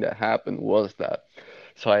thing that happened was that,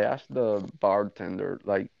 so I asked the bartender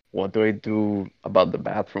like, what do I do about the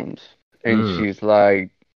bathrooms? And Mm. she's like,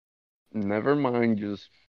 never mind, just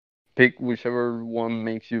pick whichever one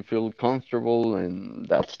makes you feel comfortable, and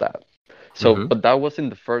that's that. So, Mm-hmm. but that was in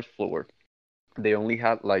the first floor. They only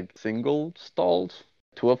had like single stalls,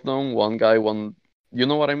 two of them, one guy, one, you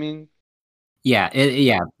know what I mean? Yeah,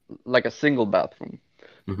 yeah. Like a single bathroom.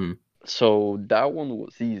 Mm-hmm. So that one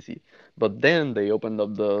was easy. But then they opened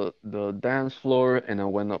up the dance floor, and I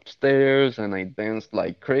went upstairs and I danced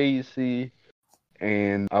like crazy,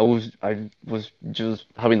 and I was just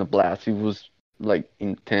having a blast. It was like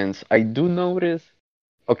intense. I do notice.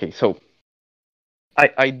 Okay, so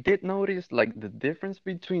I did notice like the difference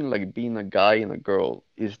between like being a guy and a girl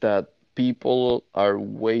is that people are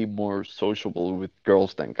way more sociable with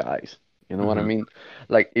girls than guys. You know what I Mm-hmm. mean?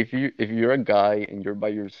 Like if you're a guy and you're by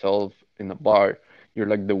yourself in a bar, you're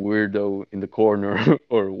like the weirdo in the corner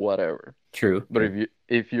or whatever. True. But True.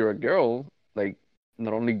 if you're a girl, like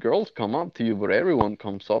not only girls come up to you, but everyone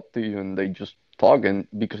comes up to you and they just talk, and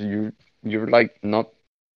because you're like not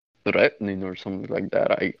threatening or something like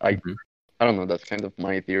that. Mm-hmm. I don't know, that's kind of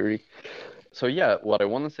my theory. So yeah, what I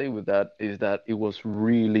want to say with that is that it was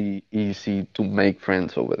really easy to make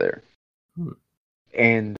friends over there. Hmm.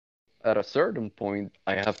 And at a certain point,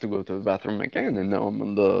 I have to go to the bathroom again, and now I'm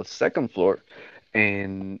on the second floor.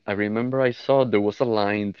 And I remember I saw there was a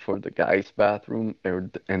line for the guys' bathroom,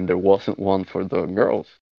 and there wasn't one for the girls.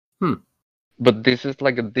 Hmm. But this is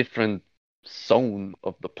like a different zone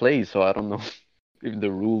of the place, so I don't know if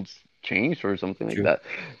the rules changed or something like True. that.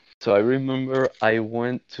 So I remember I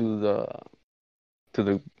went to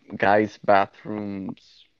the guy's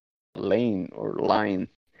bathroom's lane or line,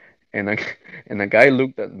 and I and a guy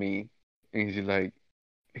looked at me, and he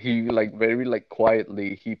like very like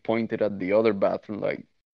quietly he pointed at the other bathroom like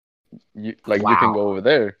you can Wow. go over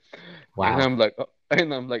there, and Wow. I'm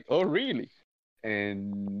like oh really?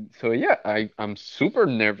 And so yeah, I'm super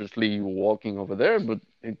nervously walking over there, but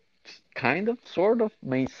it kind of sort of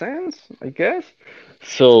made sense, I guess.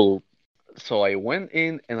 So so I went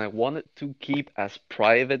in and I wanted to keep as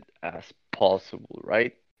private as possible,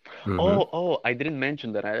 right? Mm-hmm. I didn't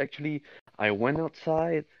mention that I went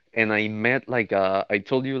outside and I met like I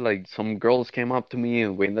told you like some girls came up to me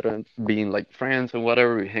and we ended up being like friends and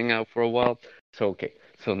whatever. We hang out for a while. So okay,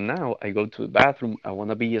 so now I go to the bathroom. I want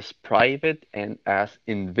to be as private and as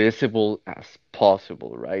invisible as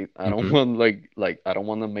possible, right? I don't Mm-hmm. want I don't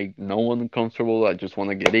want to make no one uncomfortable. I just want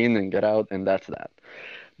to get in and get out, and that's that.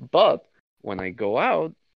 But when I go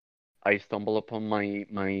out, I stumble upon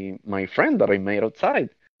my friend that I made outside,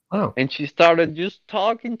 Oh. and she started just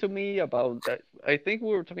talking to me about that. I think we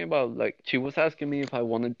were talking about like she was asking me if I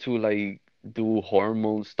wanted to like do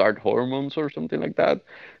hormones, start hormones or something like that.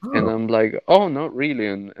 And Oh. I'm like, oh, not really,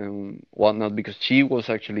 and whatnot, because she was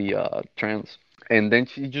actually trans. And then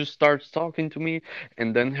she just starts talking to me,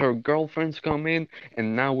 and then her girlfriends come in,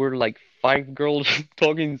 and now we're like five girls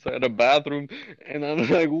talking inside a bathroom, and I'm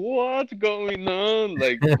like, what's going on?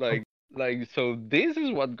 So this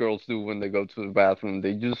is what girls do when they go to the bathroom.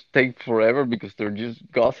 They just take forever because they're just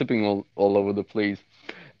gossiping all over the place.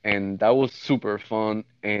 And that was super fun.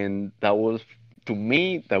 And that was, to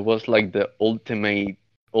me, that was like the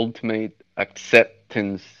ultimate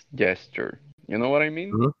acceptance gesture. You know what I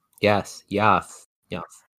mean? Mhm. Yes. Yes.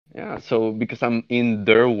 Yes. Yeah. So because I'm in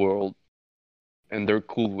their world and they're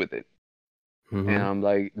cool with it. And Mm-hmm. I'm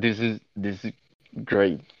like, this is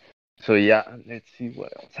great. So yeah, let's see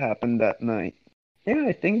what else happened that night. Yeah,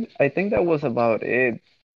 I think that was about it.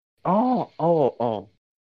 Oh.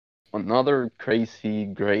 Another crazy,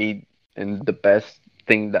 great, and the best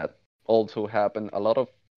thing that also happened. A lot of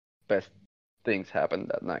best things happened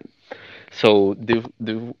that night. So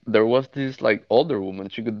there was this like older woman.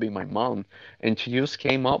 She could be my mom, and she just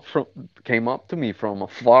came up to me from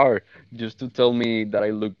afar just to tell me that I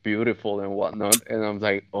look beautiful and whatnot. And I'm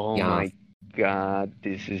like, oh Yeah. my God,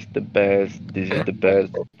 this is the best. This is the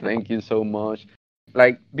best. Thank you so much.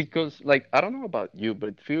 Like because like I don't know about you, but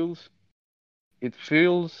it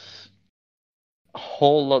feels a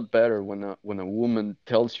whole lot better when a woman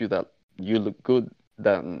tells you that you look good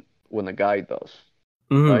than when a guy does,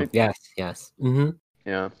 Mm-hmm. right? Yes. Yes. Mm-hmm.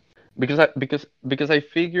 Yeah, because I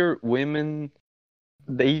figure women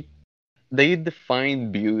they they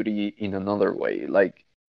define beauty in another way.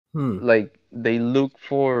 Hmm. Like they look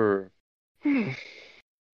for.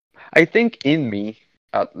 I think in me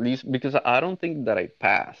at least because I don't think that I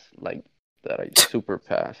pass like that I super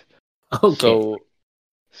pass. Okay. So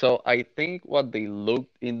so I think what they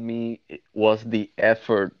looked in me was the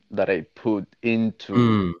effort that I put into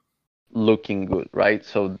Mm. looking good, right?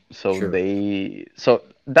 True. So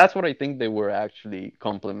that's what I think they were actually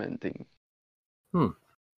complimenting. Hmm.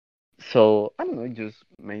 So I don't know, it just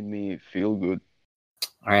made me feel good.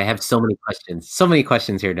 All right. I have so many questions. So many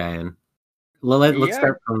questions here, Diane. Let's Yeah.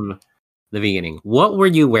 start from the beginning. What were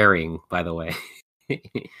you wearing, by the way?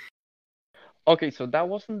 Okay, so that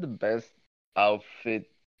wasn't the best outfit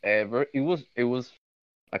ever. It was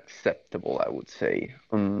acceptable, I would say.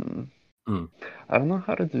 Hmm. I don't know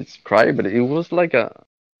how to describe it. It was like a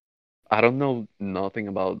I don't know nothing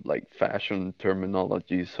about like fashion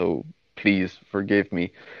terminology, so please forgive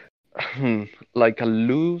me. Like a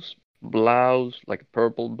loose blouse, like a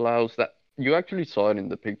purple blouse that you actually saw it in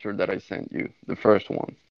the picture that I sent you, the first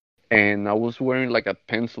one. And I was wearing like a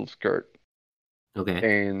pencil skirt Okay.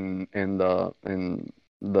 and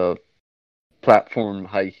the platform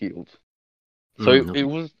high heels. So it, it Okay.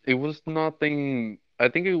 was it was nothing. I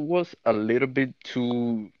think it was a little bit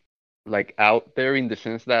too like out there in the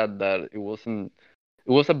sense that it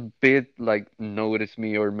was a bit like notice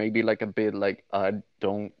me or maybe like a bit like I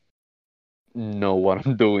don't know what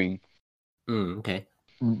I'm doing. Okay.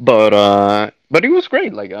 But it was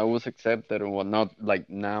great. Like I was accepted and whatnot. Like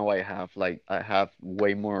now I have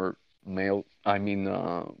way more male I mean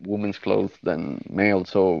women's clothes than male,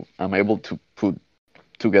 so I'm able to put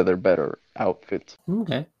together better outfits.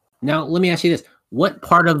 Okay. Now let me ask you this: what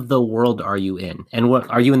part of the world are you in? And what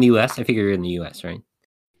are you in the U.S.? I figure you're in the U.S., right?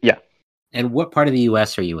 Yeah. And what part of the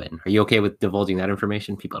U.S. are you in? Are you okay with divulging that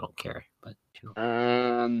information? People don't care, but you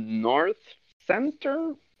know. North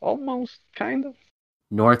center almost kind of.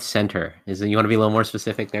 North Center. Is it, you want to be a little more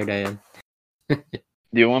specific there, Diane? Do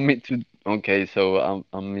you want me to? Okay, so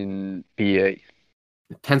I'm in PA.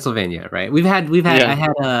 Pennsylvania, right? We've had I Yeah.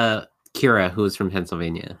 had Kira who was from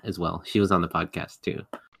Pennsylvania as well. She was on the podcast too.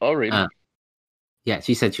 Oh, really? Uh, yeah,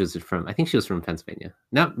 she said she was from. I think she was from Pennsylvania,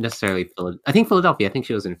 not necessarily Philadelphia. I think Philadelphia. I think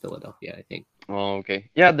she was in Philadelphia. I think. Oh, okay.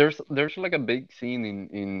 Yeah, there's like a big scene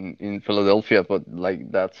in Philadelphia, but like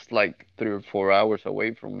that's like 3 or 4 hours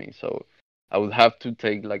away from me, so I would have to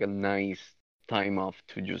take like a nice time off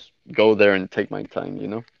to just go there and take my time, you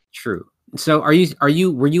know? True. So were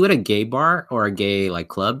you at a gay bar or a gay like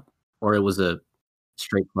club, or it was a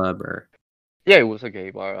straight club? Or Yeah, it was a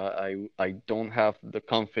gay bar. I don't have the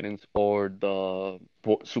confidence or the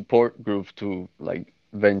support group to like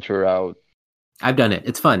venture out. I've done it.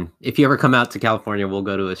 It's fun. If you ever come out to California, we'll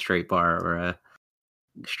go to a straight bar or a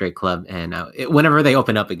straight club, and whenever they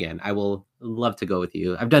open up again, I will love to go with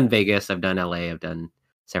you. I've done Vegas, I've done LA, I've done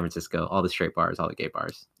San Francisco, all the straight bars, all the gay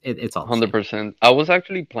bars. It's all the same. 100%. I was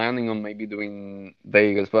actually planning on maybe doing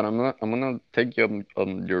Vegas, but I'm gonna take you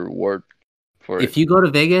on your word for it. If you go to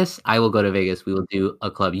Vegas, I will go to Vegas. We will do a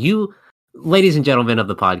club. You, ladies and gentlemen of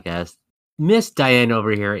the podcast, Miss Diane over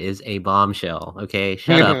here is a bombshell. Okay,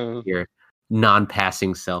 shut up, your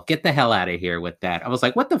non-passing self. Get the hell out of here with that. I was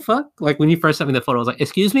like, what the fuck? Like when you first sent me the photo, I was like,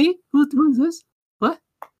 excuse me, who is this? What?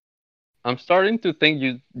 I'm starting to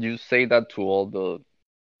think you say that to all the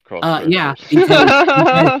Yeah, crossdressers.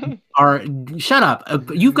 because are shut up.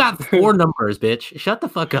 You've got 4 numbers, bitch. Shut the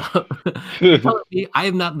fuck up. You're telling me I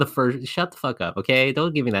am not the first. Shut the fuck up, okay?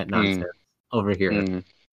 Don't give me that nonsense over here.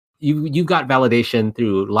 You got validation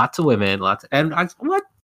through lots of women, what?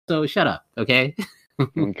 So shut up, okay?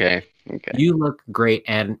 Okay. You look great,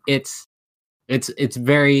 and it's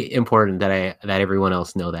very important that everyone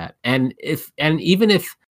else know that. And even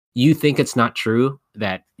if you think it's not true,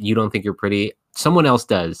 that you don't think you're pretty, someone else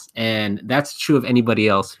does, and that's true of anybody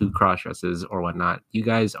else who cross-dresses or whatnot. You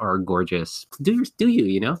guys are gorgeous. Do you,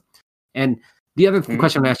 you know? And the other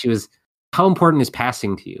question I'm gonna ask you is, how important is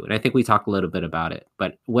passing to you? And I think we talked a little bit about it,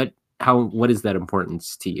 but what is that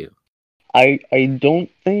importance to you? I don't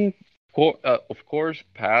think, of course,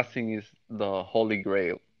 passing is the holy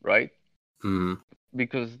grail, right? Mm-hmm.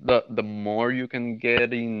 Because the more you can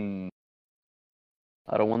get in,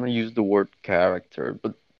 I don't want to use the word character,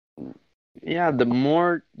 but yeah, the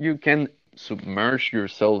more you can submerge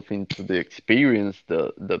yourself into the experience,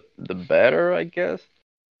 the better, I guess.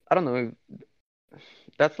 I don't know.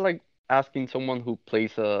 That's like asking someone who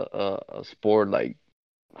plays a sport, like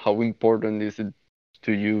how important is it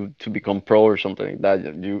to you to become pro or something like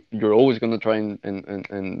that. You're always gonna try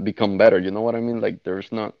and become better. You know what I mean? Like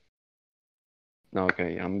there's not. No,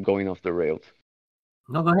 okay, I'm going off the rails.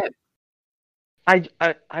 No, go ahead.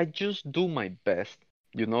 I just do my best.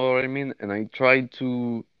 You know what I mean? And I try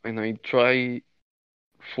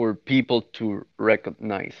for people to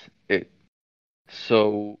recognize it.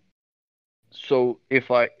 So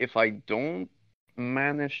if I don't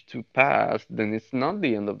manage to pass, then it's not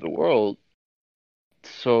the end of the world.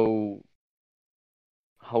 So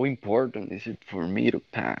how important is it for me to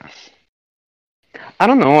pass? I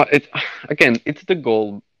don't know. It's again, it's the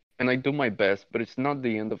goal, and I do my best, but it's not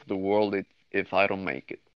the end of the world if I don't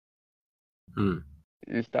make it. Mm.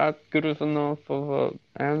 Is that good enough of an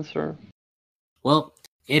answer? Well,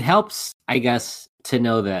 it helps, I guess, to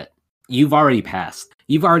know that you've already passed.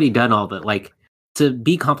 You've already done all the, like, to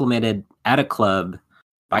be complimented at a club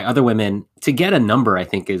by other women, to get a number, I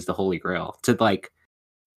think, is the holy grail.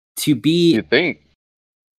 To be. You think?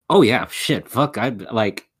 Oh yeah, shit, fuck.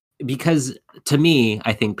 Because to me,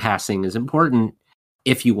 I think passing is important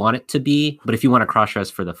if you want it to be, but if you want to cross dress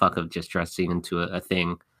for the fuck of just dressing into a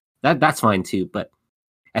thing, that's fine too. But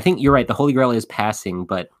I think you're right. The holy grail is passing,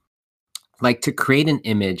 but like to create an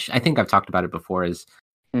image, I think I've talked about it before, is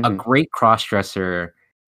a great cross-dresser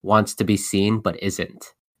wants to be seen but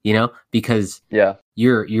isn't, you know, because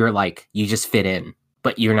you're like, you just fit in,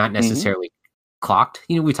 but you're not necessarily clocked.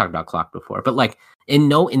 You know, we talked about clocked before, but like in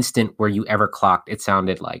no instant where you ever clocked, it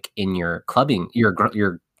sounded like in your clubbing,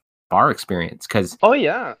 your bar experience. Because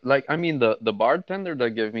like I mean the bartender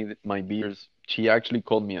that gave me my beers, she actually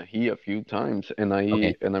called me a he a few times, and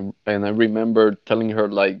I remember telling her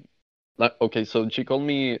like okay, so she called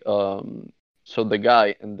me so the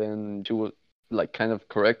guy, and then she was like kind of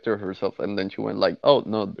corrected herself, and then she went like, oh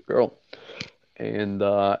no, the girl, and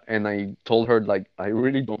I told her like I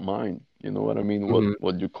really don't mind, you know what I mean,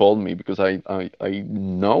 what you called me, because I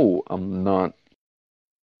know I'm not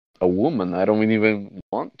a woman. I don't even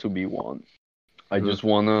want to be one. I just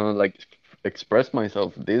wanna like express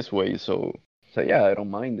myself this way, so yeah, I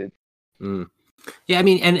don't mind it. Yeah, I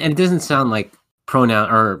mean, and it doesn't sound like pronoun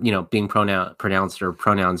or, you know, being pronounced or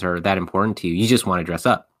pronouns are that important to you. You just want to dress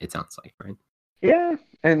up, it sounds like, right? Yeah,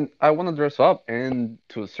 and I want to dress up and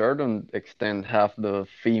to a certain extent have the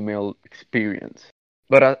female experience.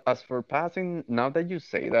 But as for passing, now that you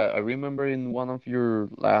say that, I remember in one of your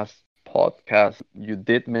last podcasts, you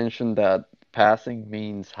did mention that passing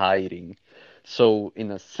means hiding. So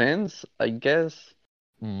in a sense, I guess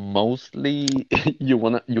mostly you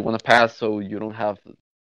wanna pass so you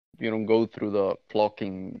don't go through the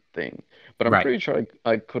clocking thing. But I'm Right. pretty sure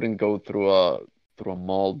I couldn't go through a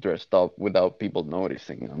mall dressed up without people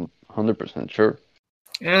noticing. I'm 100% sure.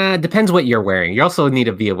 Depends what you're wearing. You also need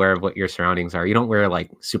to be aware of what your surroundings are. You don't wear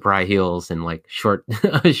like super high heels and like short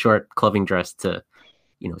short clubbing dress to,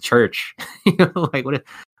 church. Like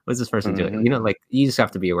what's this person doing? Hmm. Like you just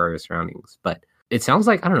have to be aware of your surroundings. But it sounds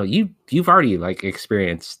like I don't know, you've already like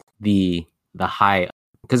experienced the high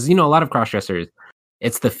because a lot of cross dressers,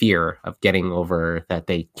 it's the fear of getting over that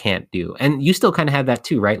they can't do. And you still kind of have that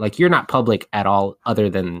too, right? Like you're not public at all other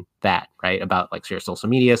than that, right? About like your social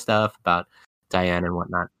media stuff, about Diane and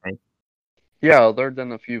whatnot, right? Yeah, other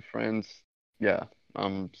than a few friends, yeah,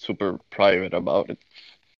 I'm super private about it.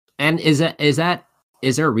 And is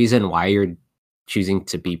there a reason why you're choosing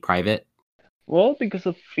to be private? Well, because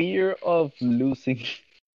of fear of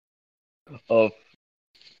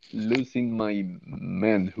losing my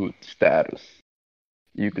manhood status,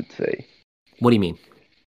 you could say. What do you mean?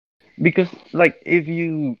 Because like if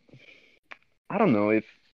you I don't know if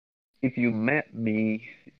you met me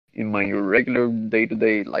in my regular day to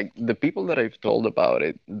day, like the people that I've told about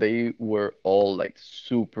it, they were all like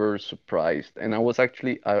super surprised. And I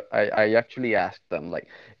actually asked them like,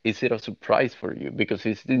 is it a surprise for you? Because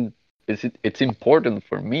it's important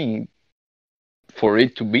for me for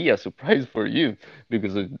it to be a surprise for you.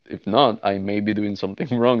 Because if not, I may be doing something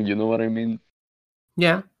wrong. You know what I mean?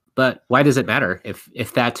 Yeah, but why does it matter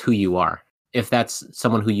if that's who you are? If that's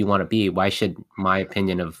someone who you want to be, why should my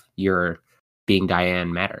opinion of your being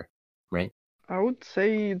Diane matter, right? I would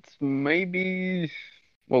say it's maybe,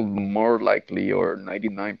 well, more likely or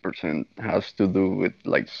 99% has to do with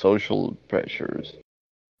like social pressures.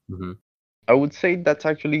 Hmm. I would say that's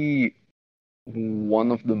actually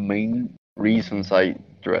one of the main reasons I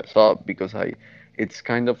dress up because it's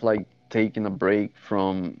kind of like taking a break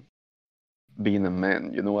from being a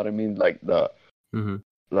man. You know what I mean? Hmm.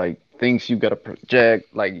 Like things you gotta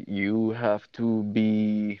project, like you have to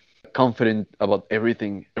be confident about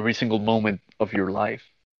everything, every single moment of your life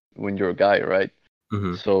when you're a guy, right?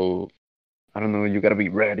 Hmm. So I don't know, you gotta be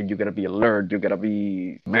ready, you gotta be alert, you gotta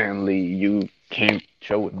be manly, you can't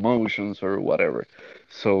show emotions or whatever.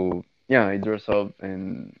 So yeah, I dress up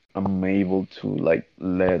and I'm able to like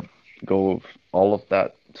let go of all of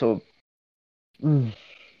that. So mm,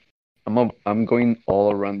 I'm going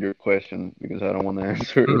all around your question because I don't want to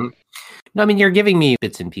answer it. Hmm. No, I mean, you're giving me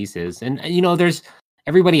bits and pieces. And, there's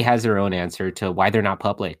everybody has their own answer to why they're not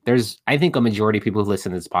public. I think, a majority of people who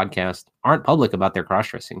listen to this podcast aren't public about their cross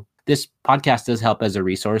dressing. This podcast does help as a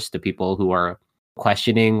resource to people who are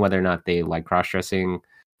questioning whether or not they like cross dressing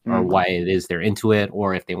or Hmm. why it is they're into it,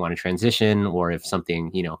 or if they want to transition, or if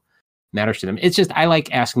something, matters to them. It's just, I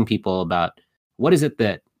like asking people about what is it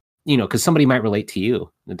that, because somebody might relate to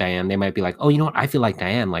you, Diane. They might be like, oh, you know what? I feel like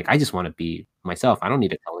Diane. Like, I just want to be myself. I don't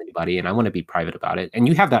need to tell anybody, and I want to be private about it. And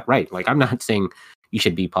you have that right. Like, I'm not saying you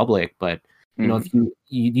should be public, but Hmm. if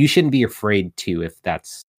you shouldn't be afraid to, if that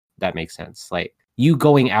makes sense. Like you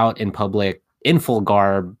going out in public in full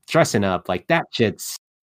garb, dressing up, like that shit's.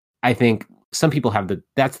 I think some people have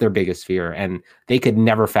that's their biggest fear, and they could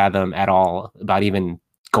never fathom at all about even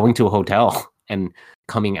going to a hotel and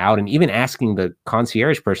coming out and even asking the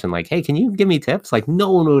concierge person like, hey, can you give me tips? Like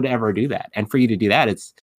no one would ever do that. And for you to do that,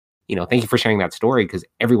 it's, thank you for sharing that story, because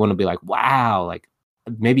everyone will be like, wow, like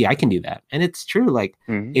maybe I can do that. And it's true. Like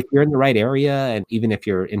Hmm. if you're in the right area, and even if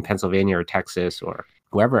you're in Pennsylvania or Texas or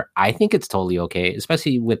wherever, I think it's totally okay,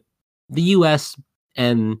 especially with the US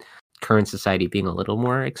and current society being a little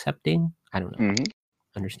more accepting. I don't know. Hmm.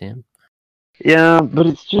 Understand? Yeah, but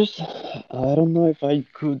it's just I don't know if I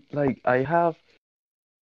could like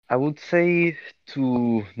I would say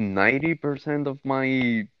to 90%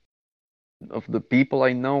 of the people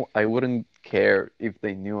I know, I wouldn't care if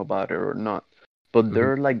they knew about it or not. But Hmm.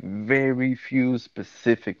 there are like very few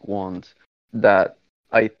specific ones that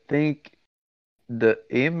I think the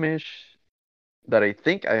image that I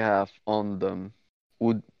think I have on them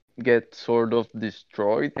would get sort of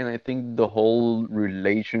destroyed, and I think the whole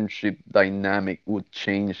relationship dynamic would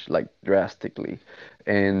change like drastically.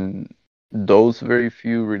 And those very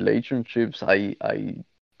few relationships I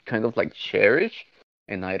kind of like cherish,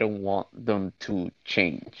 and I don't want them to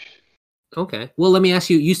change. Okay. Well, let me ask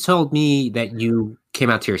you. You told me that you came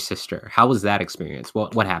out to your sister. How was that experience?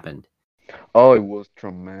 What happened? Oh, it was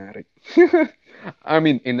traumatic. I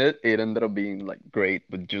mean, in it ended up being like great,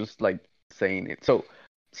 but just like saying it.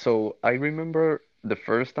 So I remember the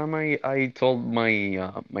first time I told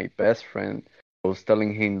my best friend, I was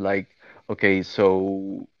telling him like, okay,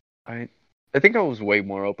 so I I think I was way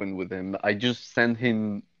more open with him. I just sent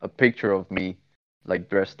him a picture of me, like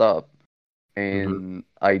dressed up, Mm-hmm. and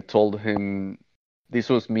I told him this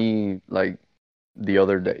was me like the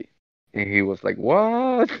other day, and he was like,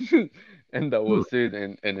 "What?" And that Hmm. was it,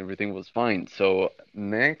 and everything was fine. So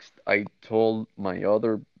next, I told my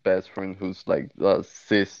other best friend, who's like a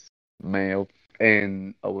cis male,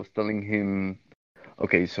 and I was telling him,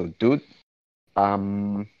 "Okay, so dude,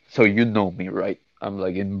 so you know me, right? I'm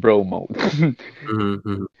like in bro mode."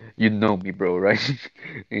 Mm-hmm. You know me, bro, right?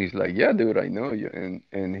 And he's like, yeah, dude, I know you.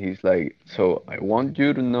 And he's like, so I want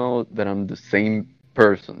you to know that I'm the same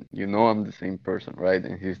person. You know I'm the same person, right?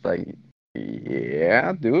 And he's like,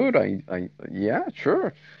 yeah, dude, yeah,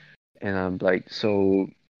 sure. And I'm like, so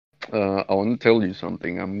I want to tell you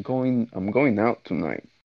something. I'm going out tonight.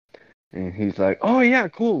 And he's like, oh yeah,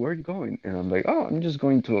 cool. Where are you going? And I'm like, oh, I'm just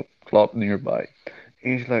going to a club nearby.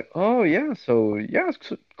 And he's like, oh yeah, so yeah,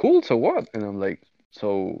 cool. So what? And I'm like,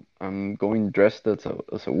 so I'm going dressed as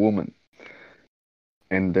a woman.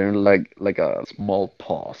 And then like a small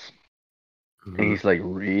pause. And Mm-hmm. he's like,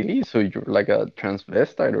 really? So you're like a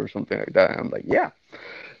transvestite or something like that? And I'm like, yeah.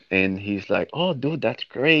 And he's like, "Oh, dude, that's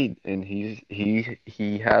great." And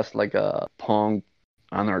he has like a punk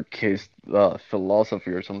anarchist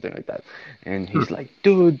philosophy or something like that. And Hmm. he's like,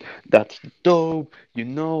 "Dude, that's dope.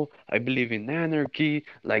 I believe in anarchy.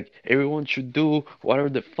 Like everyone should do whatever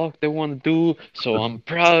the fuck they want to do. So I'm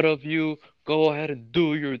proud of you. Go ahead and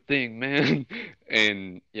do your thing, man."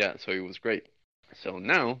 And yeah, so it was great. So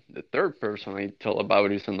now the third person I tell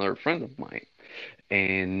about is another friend of mine.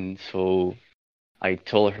 And so I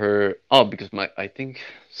told her, oh, because I think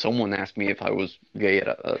someone asked me if I was gay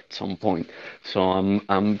at some point. So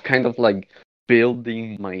I'm kind of like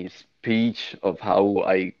building my speech of how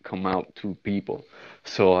I come out to people.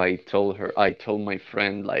 So I told my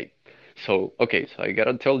friend like, so okay, so I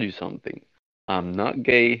gotta tell you something. I'm not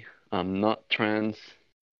gay, I'm not trans,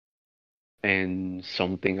 and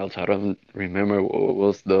something else. I don't remember what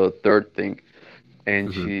was the third thing.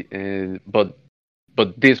 And Hmm.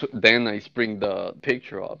 but this then I spring the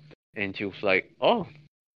picture up, and she was like, "Oh,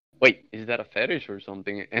 wait, is that a fetish or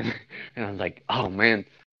something?" And I'm like, "Oh man,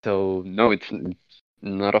 so no, it's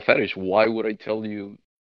not a fetish. Why would I tell you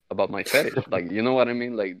about my fetish? Like, you know what I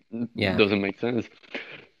mean? Like, Yeah. doesn't make sense."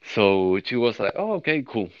 So she was like, "Oh, okay,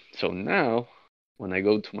 cool." So now when I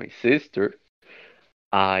go to my sister,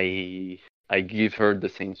 I I give her the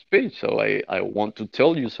same speech. So I want to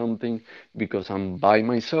tell you something because I'm by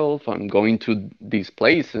myself. I'm going to these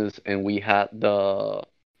places, and we had the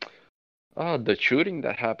shooting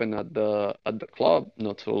that happened at the club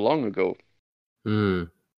not so long ago. Mm.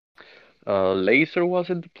 Laser was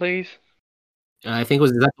at the place. I think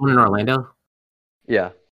is that the one in Orlando?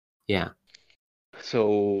 Yeah. Yeah.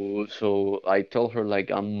 So I tell her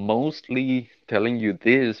like I'm mostly telling you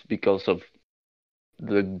this because of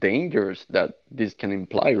the dangers that this can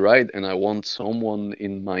imply, right? And I want someone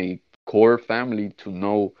in my core family to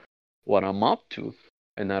know what I'm up to.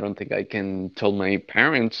 And I don't think I can tell my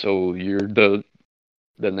parents, so you're the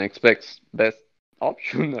next best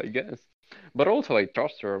option, I guess. But also I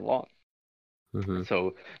trust her a lot. Mm-hmm.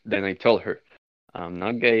 So then I tell her, I'm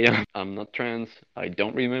not gay, I'm not trans, I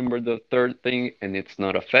don't remember the third thing, and it's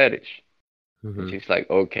not a fetish. And Mm-hmm. she's like,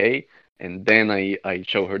 okay. And then I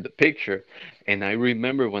show her the picture. And I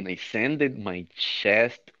remember when I sent it, my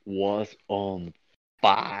chest was on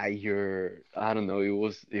fire. I don't know, it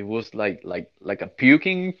was like a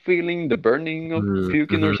puking feeling, the burning of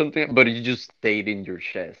puking or Mm-hmm. something, but it just stayed in your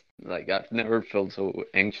chest. Like I've never felt so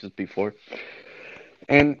anxious before.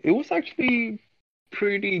 And it was actually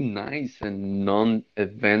pretty nice and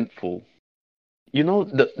non-eventful.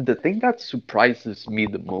 The thing that surprises me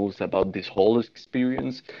the most about this whole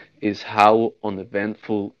experience is how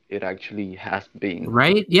uneventful it actually has been.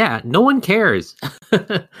 Right? Yeah. No one cares.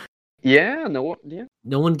 Yeah, no, yeah,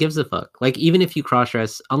 No one gives a fuck. Like even if you cross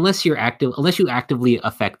dress, unless you actively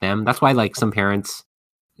affect them. That's why like some parents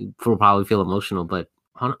will probably feel emotional. But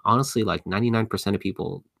honestly, like 99% of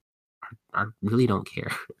people really don't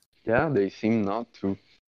care. yeah, they seem not to.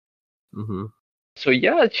 Hmm. So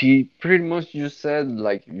yeah, she pretty much just said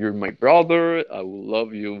like, "You're my brother. I will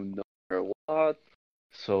love you no matter what."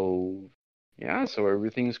 So yeah, so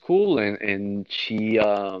everything's cool, and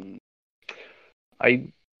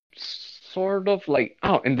I sort of like,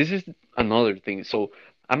 oh, and this is another thing. So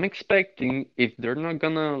I'm expecting if they're not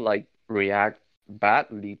gonna like react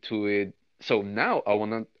badly to it. So now I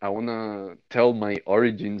wanna tell my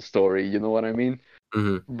origin story, you know what I mean?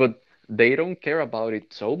 Hmm. But they don't care about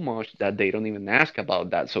it so much that they don't even ask about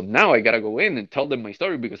that. So now I gotta go in and tell them my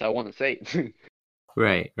story because I wanna say it.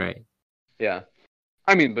 Right. Right. Yeah.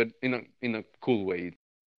 I mean, but in a cool way.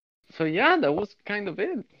 So yeah, that was kind of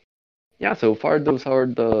it. Yeah, so far those are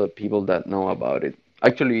the people that know about it.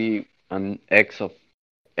 Actually, an ex of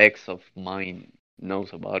mine knows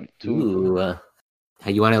about it too. Ooh,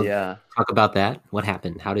 you want to Yeah. talk about that? What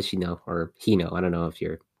happened? How does she know, or he know? I don't know if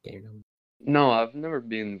you're gay or no. No, I've never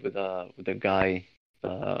been with a guy,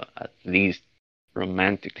 at least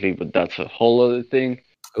romantically, but that's a whole other thing.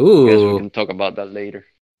 Guess we Ooh, can talk about that later.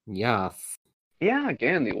 yeah. Yeah,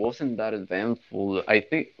 again, it wasn't that eventful. I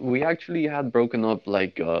think we actually had broken up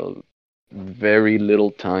like very little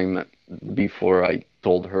time before I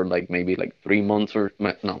told her, like maybe like 3 months or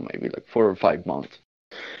no, maybe like 4 or 5 months.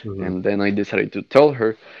 Mhm. And then I decided to tell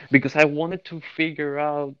her because I wanted to figure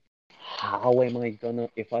out how am I gonna,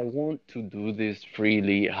 if I want to do this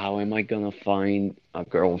freely, how am I gonna find a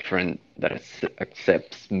girlfriend that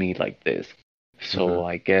accepts me like this? Mhm. So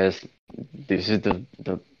I guess this is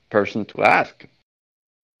the person to ask.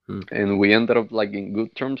 Mhm. And we ended up like in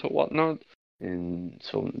good terms or whatnot. And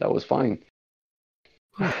so that was fine.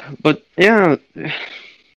 But yeah,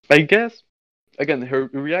 I guess again, her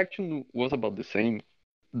reaction was about the same.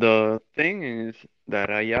 The thing is that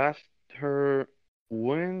I asked her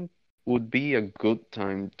when would be a good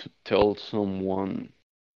time to tell someone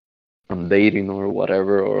I'm dating or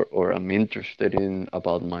whatever, or I'm interested in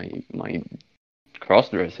about my cross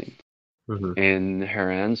dressing. Mhm. And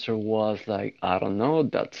her answer was like, I don't know,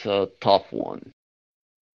 that's a tough one.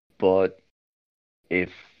 But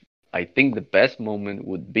if I think the best moment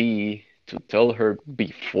would be to tell her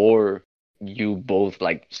before you both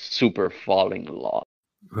like super fall in love.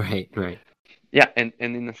 Right. Right. Yeah, and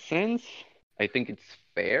in a sense, I think it's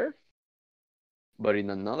fair, but in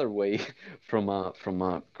another way, from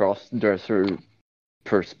a cross-dresser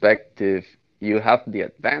perspective, you have the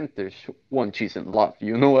advantage once she's in love.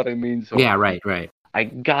 You know what I mean? So Yeah. Right. Right. I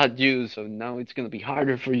got you, so now it's gonna be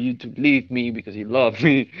harder for you to leave me because you love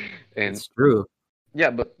me. And It's true.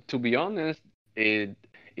 yeah, but to be honest, it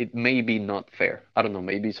may be not fair. I don't know,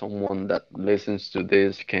 maybe someone that listens to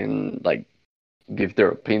this can like give their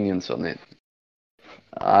opinions on it.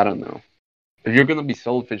 I don't know. If you're gonna be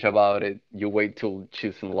selfish about it, you wait till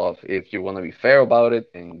she's in love. If you wanna be fair about it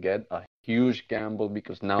and get a huge gamble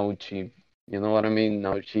because now she, you know what I mean?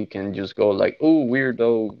 Now she can just go like, "Oh,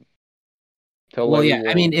 weirdo, tell Well, yeah.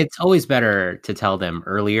 I mean, everyone." it's always better to tell them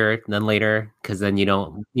earlier than later, because then you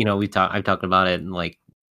don't. I've talked about it, and like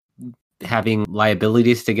having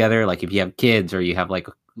liabilities together. Like if you have kids or you have like,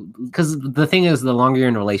 because the thing is, the longer you're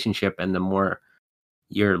in a relationship and the more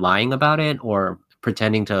you're lying about it or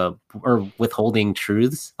pretending to or withholding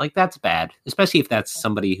truths, like that's bad, especially if that's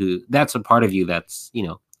somebody who that's a part of you that's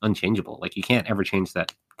unchangeable. Like you can't ever change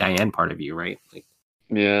that Diane part of you, right? Like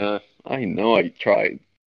Yeah, I know I tried,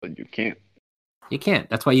 but you can't. you can't.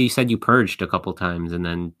 That's why you said you purged a couple times and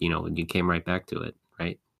then you came right back to it,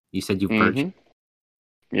 right? You said you've purged.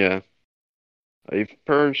 Mm-hmm. Yeah, I've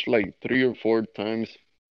purged like 3 or 4 times,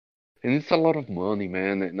 and it's a lot of money,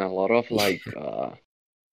 man, and a lot of like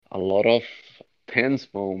a lot of tense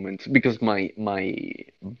moments because my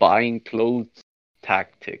buying clothes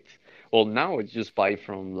tactics. Well, now I just buy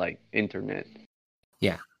from like internet,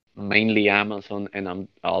 Yeah. mainly Amazon, and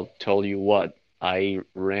I'll tell you what, I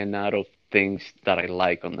ran out of things that I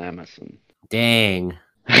like on Amazon. Dang.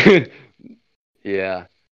 Yeah,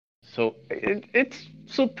 so it's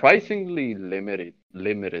surprisingly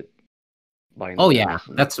limited buying Oh on yeah,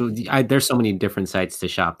 Amazon. there's so many different sites to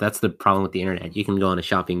shop. That's the problem with the internet. You can go on a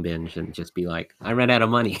shopping binge and just be like, I ran out of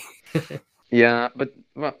money. Yeah, but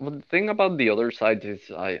the thing about the other side is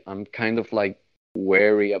I'm kind of like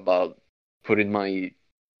wary about putting my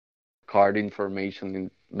card information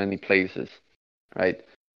in many places, right?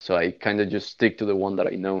 So I kind of just stick to the one that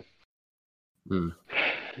I know. Hmm.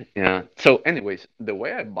 Yeah. So, anyways, the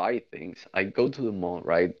way I buy things, I go to the mall,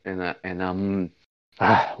 right? And I'm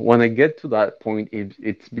when I get to that point,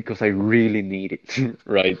 it's because I really need it,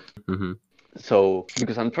 right? Hmm. So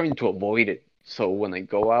because I'm trying to avoid it. So when I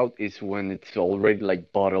go out is when it's already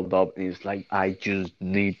like bottled up and it's like I just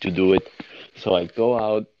need to do it. So I go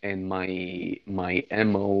out and my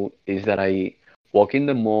MO is that I walk in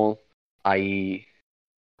the mall. I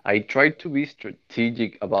I try to be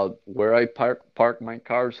strategic about where I park my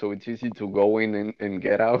car so it's easy to go in and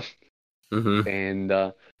get out. Hmm. And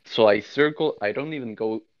so I circle. I don't even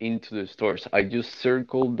go into the stores. I just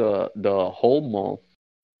circle the whole mall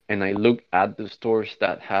and I look at the stores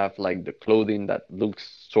that have like the clothing that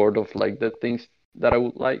looks sort of like the things that I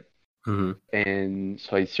would like. Hmm. And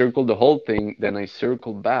so I circle the whole thing, then I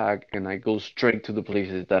circle back and I go straight to the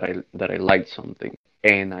places that I like something.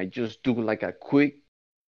 And I just do like a quick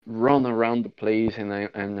run around the place, and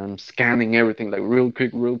I'm scanning everything like real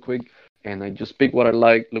quick, and I just pick what I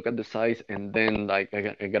like, look at the size, and then like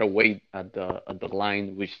I gotta wait at the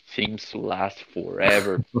line, which seems to last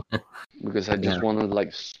forever because I Yeah. just want to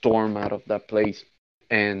like storm out of that place,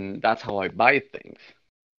 and that's how I buy things.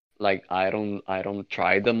 Like I don't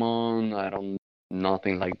try them on, I don't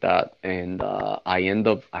nothing like that, and I end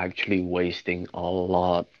up actually wasting a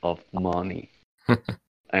lot of money,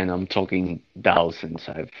 and I'm talking thousands.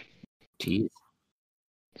 I've Jeez.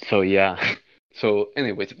 So yeah. So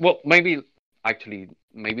anyways, well, maybe actually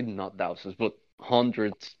maybe not thousands, but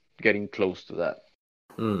hundreds, getting close to that,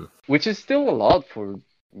 Hmm. which is still a lot for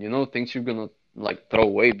things you're gonna like throw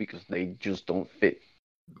away because they just don't fit.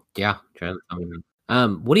 Yeah. Try to tell me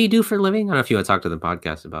that. What do you do for a living? I don't know if you want to talk to the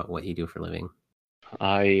podcast about what you do for a living.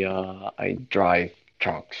 I drive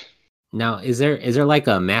trucks. Now, is there like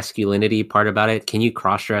a masculinity part about it? Can you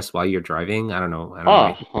cross dress while you're driving? I don't know. I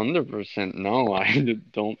don't know. 100% no, I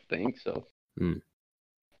don't think so. Hmm.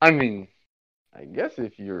 I mean, I guess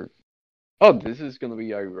if you're oh, this is gonna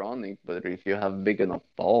be ironic, but if you have big enough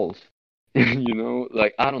balls,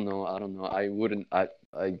 like I don't know, I wouldn't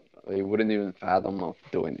even fathom of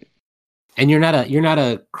doing it. And you're not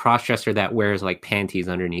a cross dresser that wears like panties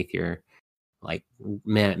underneath your like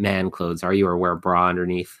man clothes, are you, or wear a bra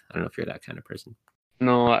underneath? I don't know if you're that kind of person.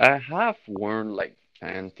 No, I have worn like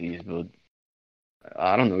panties, but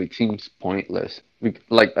I don't know, it seems pointless.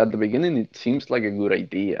 Like at the beginning, it seems like a good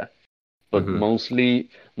idea, but Mm-hmm.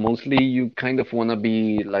 mostly you kind of want to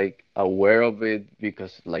be like aware of it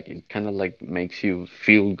because like it kind of like makes you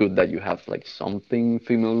feel good that you have like something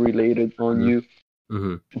female related on you.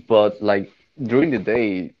 Mm-hmm. But like during the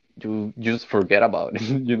day, you just forget about it.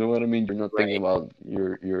 You know what I mean? You're not thinking Right. about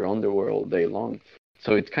your underwear all day long.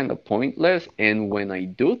 So it's kind of pointless. And when I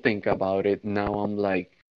do think about it, now I'm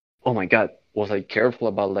like, oh my God, was I careful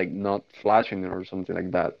about like not flashing it or something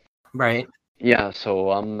like that? Right. Yeah,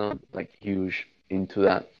 so I'm not like huge into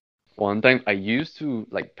that. One time I used to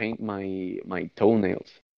like paint my toenails,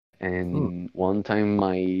 Hmm. and one time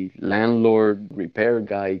my landlord repair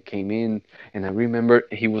guy came in, and I remember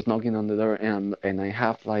he was knocking on the door, and I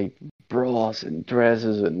have like bras and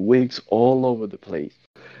dresses and wigs all over the place,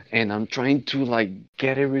 and I'm trying to like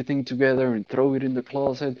get everything together and throw it in the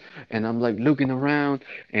closet, and I'm like looking around,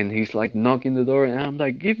 and he's like knocking the door, and I'm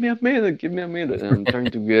like, give me a minute, and I'm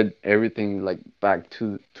trying to get everything like back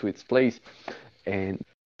to its place, and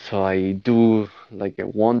so I do like a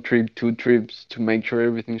one trip, two trips to make sure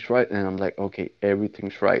everything's right, and I'm like, okay,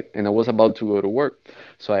 everything's right, and I was about to go to work,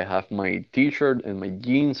 so I have my t-shirt and my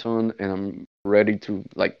jeans on, and I'm ready to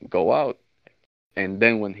like go out, and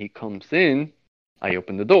then when he comes in, I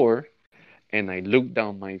open the door and I look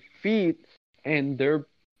down my feet, and they're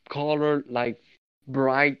colored like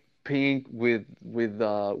bright pink with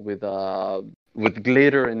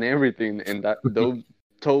glitter and everything, and that those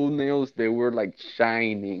toenails, they were like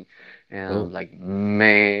shining, and Oh. I'm like,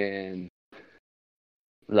 man,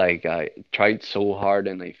 like I tried so hard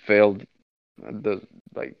and I failed. The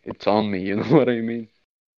like it's on me, you know what I mean?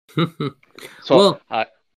 So Well, I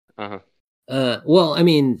uh well, I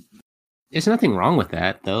mean, there's nothing wrong with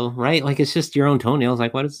that, though, right? Like, it's just your own toenails.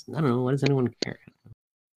 Like, I don't know, what does anyone care?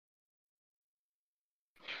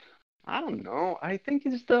 I don't know. I think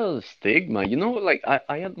it's the stigma. Like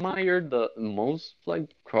I admire the most like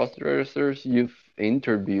crossdressers you've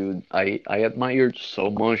interviewed. I admire so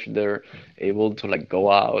much they're able to like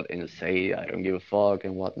go out and say I don't give a fuck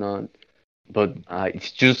and whatnot. But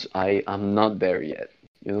it's just I'm not there yet.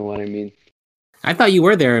 You know what I mean? I thought you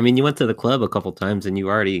were there. I mean, you went to the club a couple times, and you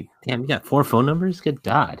already, damn, you got 4 phone numbers. Good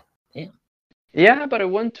God, damn. Yeah, but I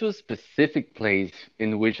went to a specific place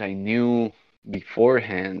in which I knew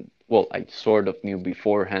beforehand. Well, I sort of knew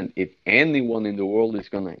beforehand if anyone in the world is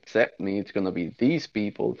gonna accept me, it's gonna be these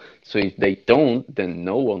people. So if they don't, then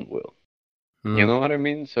no one will. You Hmm. know what I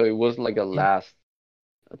mean? So it was like a Yeah. last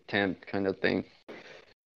attempt kind of thing.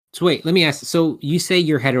 So wait, let me ask. So you say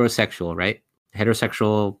you're heterosexual, right?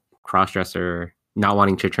 Heterosexual crossdresser, not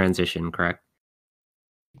wanting to transition, correct?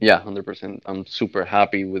 Yeah, 100%. I'm super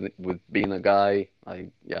happy with being a guy.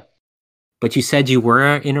 Yeah. But you said you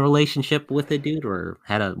were in a relationship with a dude or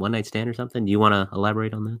had a one night stand or something. Do you want to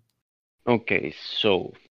elaborate on that? Okay,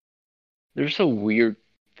 so there's a weird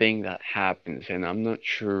thing that happens, and I'm not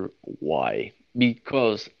sure why.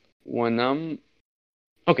 Because when I'm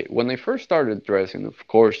okay, when I first started dressing, of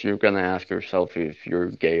course, you're gonna ask yourself if you're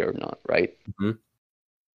gay or not, right? Hmm.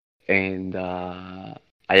 And I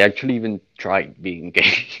actually even tried being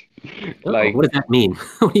gay. Oh, Like, what does that mean?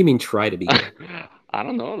 What do you mean try to be gay? I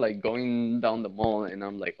don't know, like going down the mall, and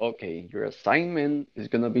I'm like, okay, your assignment is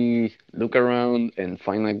gonna be look around and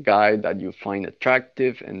find a guy that you find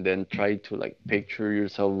attractive, and then try to like picture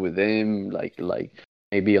yourself with him, like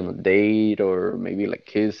maybe on a date or maybe like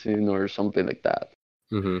kissing or something like that.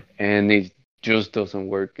 Mm-hmm. And it just doesn't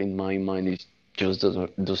work in my mind. It just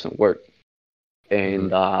doesn't work.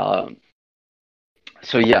 And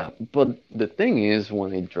so yeah, but the thing is,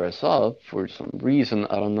 when I dress up for some reason,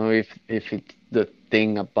 I don't know if it's the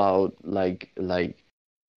thing about like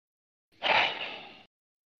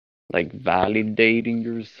validating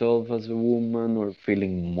yourself as a woman or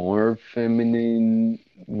feeling more feminine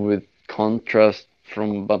with contrast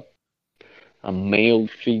from a male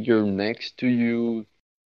figure next to you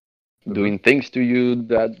Mm-hmm. doing things to you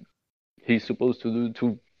that he's supposed to do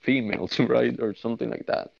to females, right? Or something like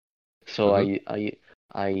that. So Mm-hmm.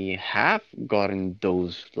 I have gotten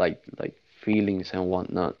those like feelings and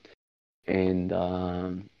whatnot. And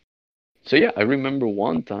so yeah, I remember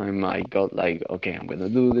one time I got like, okay, I'm gonna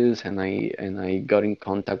do this, and I got in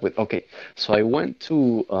contact with, okay, so I went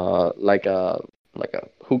to like a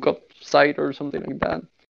hookup site or something like that.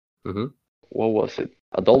 Mm-hmm. What was it?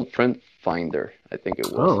 Adult Friend Finder, I think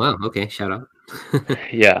it was. Oh wow. Okay. Shout out.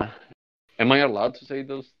 Yeah. Am I allowed to say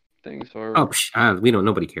those things or? Oh, we don't.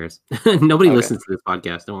 Nobody cares. Nobody Okay. listens to this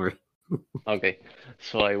podcast. Don't worry. Okay,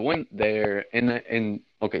 so I went there, and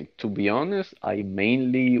okay, to be honest, I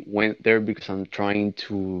mainly went there because I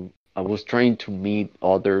was trying to meet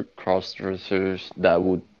other crossdressers that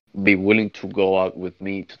would be willing to go out with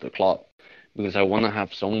me to the club because I want to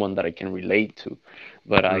have someone that I can relate to,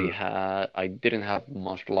 but Mm. I didn't have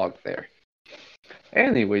much luck there.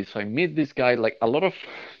 Anyway, so I meet this guy, like a lot of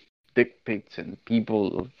dick pics and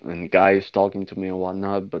people and guys talking to me and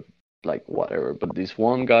whatnot, but like whatever. But this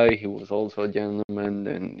one guy, he was also a gentleman,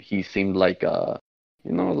 and he seemed like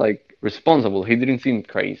like responsible. He didn't seem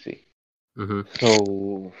crazy. Mm-hmm.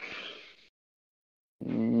 So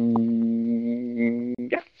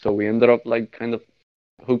yeah, so we ended up like kind of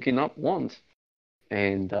hooking up once,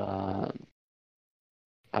 and I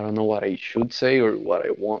don't know what I should say or what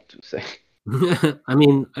I want to say. I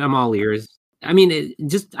mean, I'm all ears. I mean,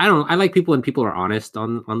 I don't know. I like people when people are honest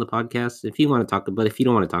on the podcast. If you want to talk, but if you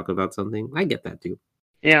don't want to talk about something, I get that too.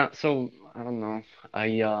 Yeah, so I don't know.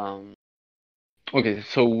 I okay,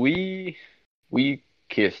 so we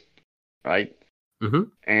kissed, right? Mm-hmm.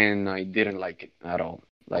 And I didn't like it at all.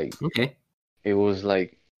 Like Okay. it was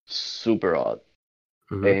like super odd.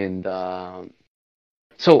 Mm-hmm. And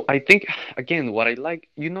so I think again, what I like,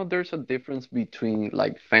 there's a difference between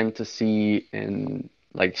like fantasy and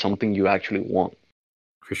like something you actually want,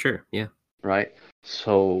 For sure. Yeah. right?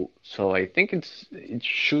 So I think it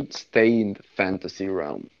should stay in the fantasy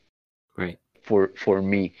realm Right. for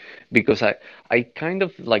me because I kind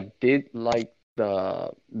of like did like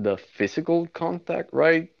the physical contact,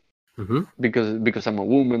 right? Mm-hmm. Because I'm a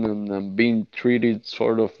woman and I'm being treated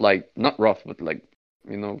sort of like not rough, but like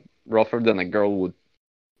rougher than a girl would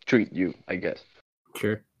treat you, I guess.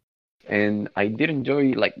 Sure. And I did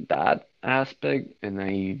enjoy like that aspect, and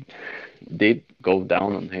I did go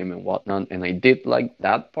down on him and whatnot, and I did like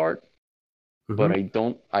that part, but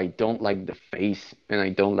Mm-hmm. I don't like the face and I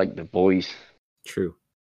don't like the voice. True.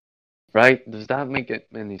 Right? Does that make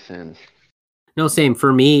any sense? No, same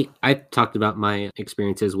for me. I talked about my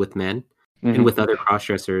experiences with men and Mm-hmm. with other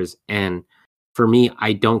cross-dressers, and for me,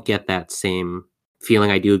 I don't get that same feeling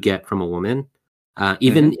I do get from a woman. Mm-hmm.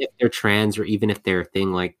 Even if they're trans or even if they're a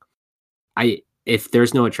thing, like if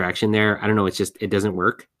there's no attraction there, I don't know. It's just it doesn't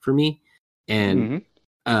work for me. And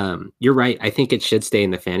Mm-hmm. you're right. I think it should stay in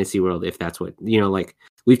the fantasy world if that's what like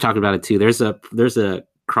we've talked about it too. There's a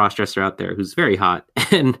cross-dresser out there who's very hot,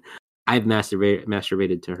 and I've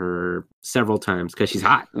masturbated to her several times because she's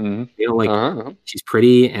hot. Mm-hmm. Like Uh-huh. she's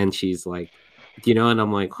pretty and she's like, and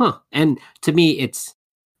I'm like, huh. And to me,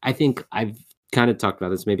 I think I've kind of talked about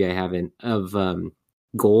this. Maybe I haven't of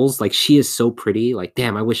goals. Like she is so pretty. Like,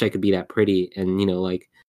 damn, I wish I could be that pretty. And like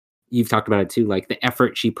you've talked about it too. Like the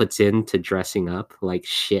effort she puts into dressing up, like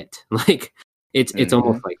shit. Like it's Mm-hmm.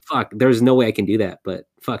 almost like fuck. There's no way I can do that. But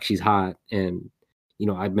fuck, she's hot, and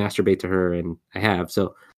I'd masturbate to her, and I have.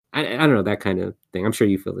 So I don't know, that kind of thing. I'm sure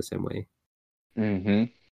you feel the same way. Mm-hmm.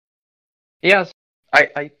 Yes.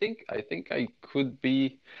 I think I could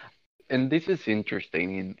be, and this is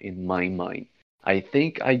interesting in my mind. I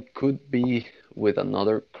think I could be with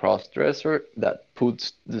another crossdresser that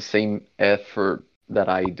puts the same effort that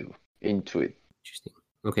I do into it. Interesting.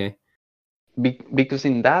 Okay. Because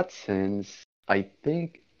in that sense, I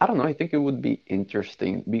don't know, I think it would be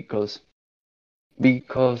interesting because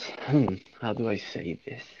how do I say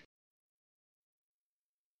this?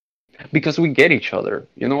 because we get each other.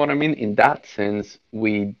 You know what I mean? In that sense,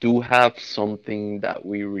 we do have something that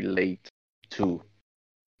we relate to,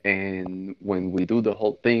 and when we do the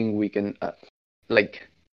whole thing, we can like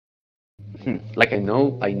like I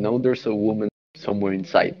know there's a woman somewhere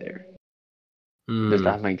inside there. Does Mm,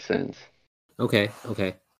 that make sense? okay,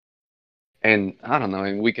 okay. And I don't know,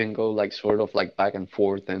 and we can go like sort of like back and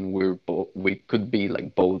forth, and we could be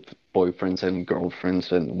like both boyfriends and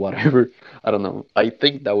girlfriends and whatever. I don't know. I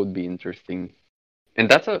think that would be interesting. And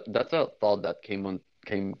that's a thought that came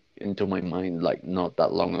into my mind like not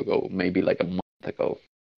that long ago, maybe like a month ago.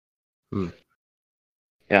 Hmm.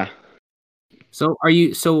 Yeah. So are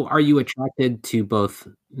you attracted to both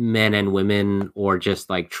men and women, or just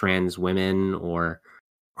like trans women, or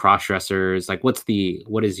cross dressers? Like, what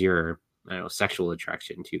is your, I don't know, sexual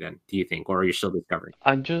attraction to then? Do you think, or are you still discovering?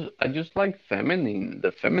 I just like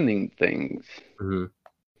the feminine things. Hmm.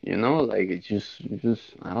 Like it's just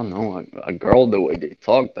I don't know, a girl, the way they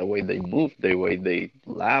talk, the way they move, the way they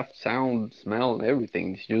laugh, sound, smell,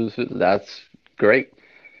 everything. It's just that's great.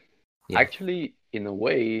 Yeah. Actually, in a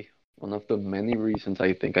way, one of the many reasons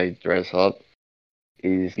I think I dress up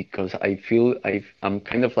is because I feel I'm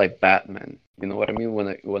kind of like Batman. You know what I mean?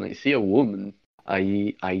 When I see a woman,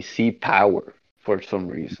 I see power for some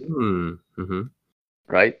reason, Mm-hmm.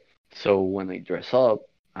 right? So when I dress up,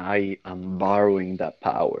 I am borrowing that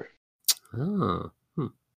power, Oh. Hmm.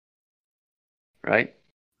 right?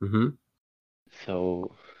 Mm-hmm.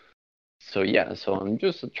 So yeah, so I'm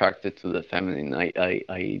just attracted to the feminine.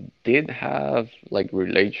 I did have like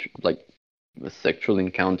relation like a sexual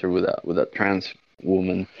encounter with a trans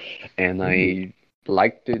woman, and Ooh. I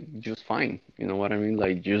liked it just fine. You know what I mean?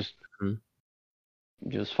 Like Hmm.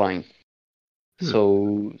 just fine. Hmm.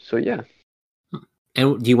 So yeah.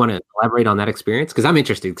 And do you want to elaborate on that experience? Because I'm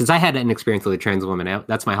interested. Because I had an experience with a trans woman.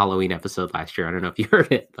 That's my Halloween episode last year. I don't know if you heard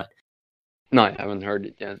it, but No, I haven't heard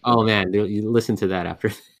it yet, but oh man, you listen to that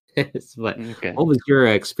after this. But okay. what was your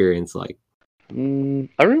experience like?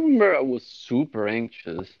 I remember I was super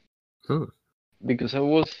anxious Hmm. because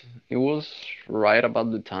it was right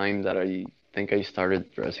about the time that I think I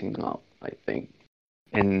started dressing up, I think.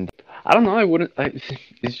 And I don't know,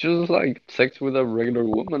 it's just like sex with a regular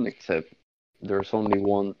woman, except there's only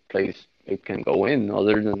one place it can go in.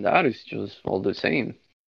 Other than that, it's just all the same.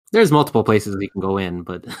 There's multiple places you can go in,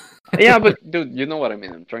 but Yeah, but dude, you know what I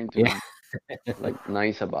mean. I'm trying to yeah, be like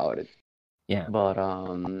nice about it. yeah. But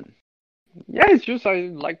yeah, it's just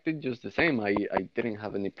I liked it just the same. I didn't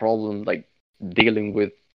have any problem like dealing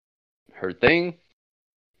with her thing,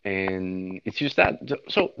 and it's just that.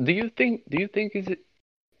 So do you think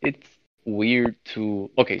it's weird to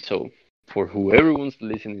okay, so for whoever's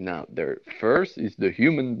listening out there, first is the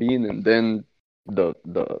human being and then the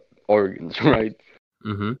organs, right?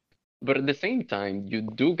 Mm-hmm. But at the same time, you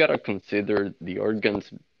do gotta consider the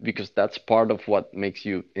organs because that's part of what makes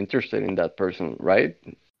you interested in that person, right?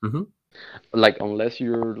 Mm-hmm. Like unless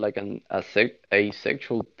you're like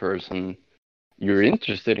asexual person, you're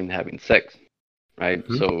interested in having sex, right?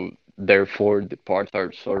 Mm-hmm. So therefore, the parts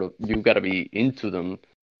are sort of you gotta be into them,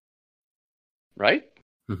 right?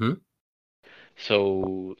 Mm-hmm.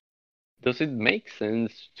 So does it make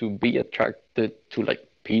sense to be attracted to like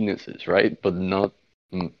penises, right? But not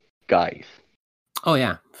guys. Oh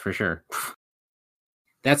yeah, for sure.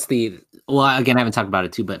 That's the well. Again, I haven't talked about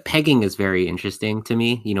it too, but pegging is very interesting to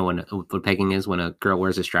me. You know what pegging is when a girl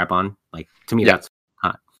wears a strap on. Like to me, Yeah. that's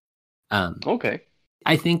hot. Um, Okay.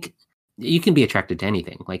 I think you can be attracted to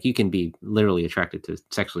anything. Like you can be literally attracted to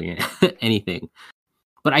sexually anything.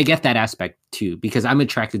 But I get that aspect too because I'm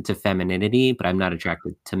attracted to femininity, but I'm not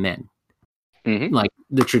attracted to men. Mm-hmm. Like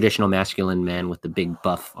the traditional masculine man with the big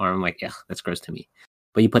buff arm. Like, yeah, that's gross to me.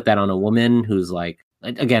 But you put that on a woman who's like,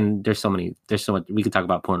 again, there's so much. We could talk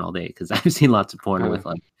about porn all day because I've seen lots of porn with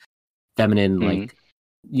like feminine, Mm-hmm. like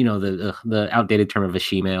you know the outdated term of a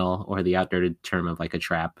she-male or the outdated term of like a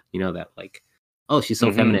trap. You know that like, oh, she's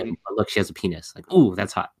so feminine. Mm-hmm. But look, she has a penis. Like, ooh,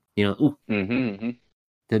 that's hot. You know, ooh.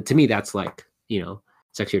 Mm-hmm. To me, that's like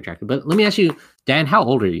sexually attractive. But let me ask you, Dan, how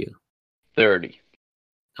old are you? 30.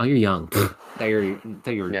 Oh, you're young. That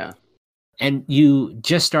you're Yeah. And you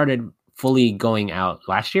just started fully going out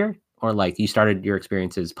last year, or like you started your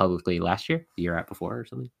experiences publicly last year, the year out before, or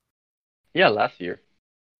something? Yeah, last year.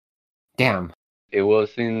 Damn, It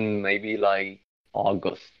was in maybe like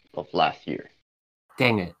August of last year.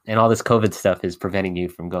 dang it! And all this COVID stuff is preventing you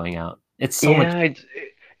from going out. It's so much. Yeah,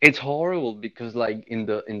 it's horrible because like in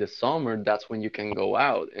the summer that's when you can go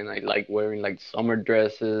out, and I like wearing like summer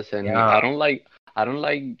dresses, and Yeah. I don't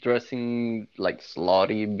like dressing like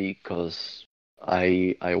slutty because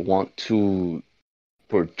I want to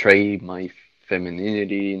portray my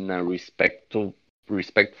femininity in a respectful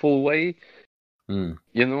way. Mm.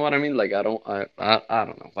 You know what I mean? Like I don't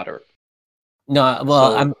don't know, whatever. No,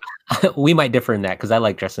 well, So we might differ in that because I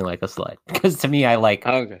like dressing like a slut. Because to me, I like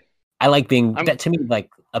okay. being I'm that. To me, like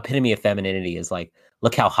epitome of femininity is like,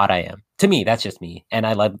 look how hot I am. To me, that's just me, and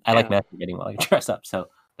I like yeah. masturbating while I dress up. So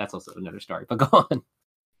that's also another story. But go on.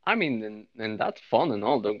 I mean, and that's fun and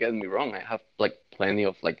all. Don't get me wrong. I have like plenty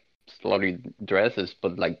of like slutty dresses,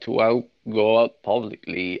 but like to go out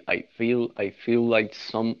publicly, I feel like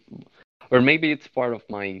some, or maybe it's part of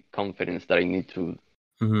my confidence that I need to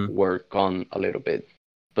Mm-hmm. work on a little bit.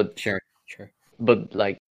 But Sure.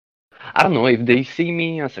 like I don't know, if they see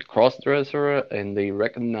me as a crossdresser and they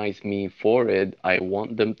recognize me for it, I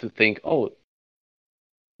want them to think, oh,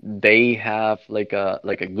 they have like a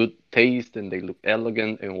good taste and they look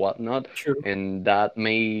elegant and whatnot, True. and that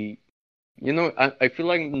may, I feel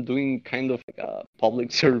like I'm doing kind of like a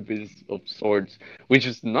public service of sorts, which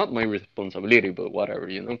is not my responsibility, but whatever,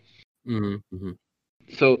 Mm-hmm. Mm-hmm.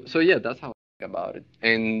 So yeah, that's how I think about it.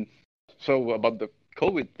 And so about the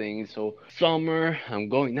COVID thing, so summer, I'm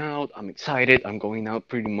going out, I'm excited, I'm going out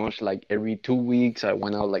pretty much like every 2 weeks. I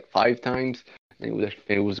went out like 5 times, and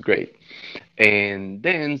it was great. And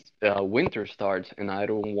then winter starts, and I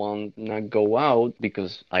don't want to go out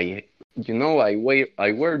because I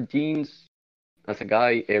wear jeans as a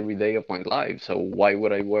guy every day of my life. So why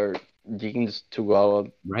would I wear jeans to go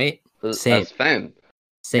out Right. Same. as fan?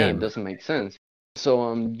 Yeah, it Same. doesn't make sense. So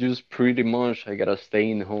I'm just pretty much I gotta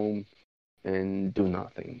stay in home and do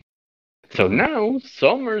nothing. So Mhm. now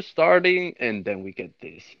summer's starting, and then we get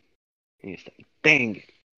this. And it's like, dang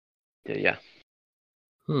it. Yeah.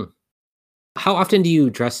 Hmm. How often do you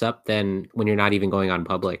dress up then when you're not even going on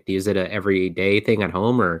public? Is it a everyday thing at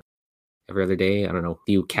home or every other day? I don't know.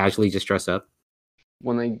 Do you casually just dress up?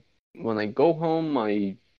 When I go home,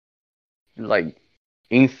 I like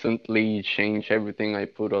instantly change everything. I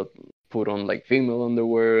put on like female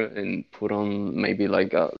underwear and put on maybe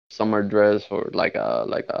like a summer dress or like a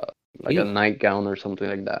Cute. nightgown or something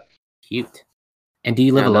like that. Cute. And do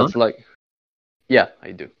you live Yeah, alone? that's like, yeah,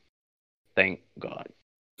 I do. Thank God.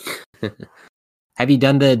 Have you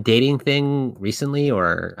done the dating thing recently,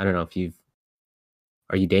 or I don't know if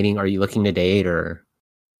are you dating? Are you looking to date, or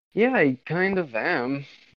Yeah, I kind of am,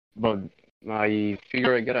 but I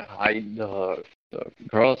figure I gotta hide the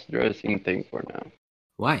cross-dressing thing for now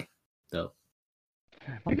why? Though.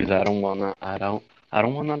 because I don't wanna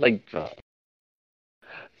like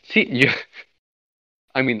see you.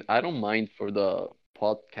 I mean, I don't mind for the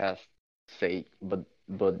podcast sake, but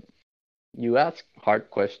you ask hard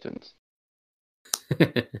questions.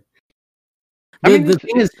 I mean, The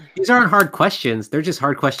thing is, these aren't hard questions. They're just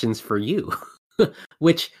hard questions for you,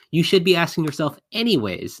 which you should be asking yourself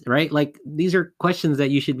anyways, right? Like these are questions that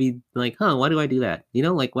you should be like, huh, why do I do that?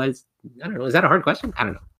 Like why is I don't know. Is that a hard question? I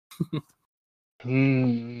don't know.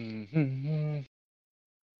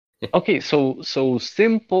 Okay, so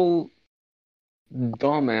simple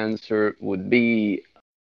dumb answer would be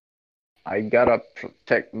I gotta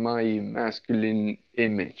protect my masculine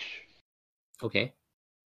image. Okay.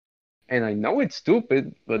 And I know it's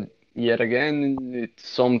stupid, but yet again, it's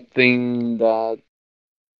something that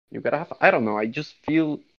you gotta have. I don't know. I just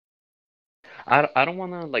feel I don't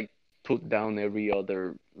wanna like put down every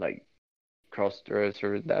other like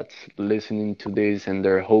crossdresser that's listening to this and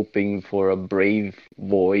they're hoping for a brave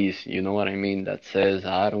voice. You know what I mean? That says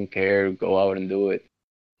I don't care, go out and do it.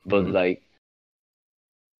 But Mhm. like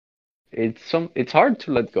it's hard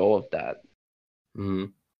to let go of that.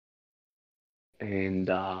 Mhm. And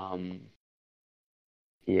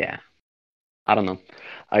yeah, I don't know.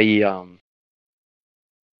 I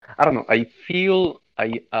don't know. I feel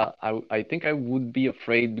I think I would be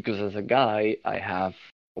afraid because as a guy I have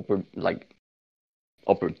like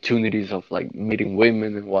opportunities of like meeting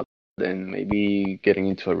women and what, and maybe getting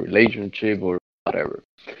into a relationship or whatever.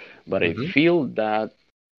 But I Mhm. feel that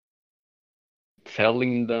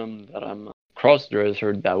telling them that I'm a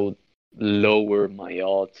crossdresser, that would lower my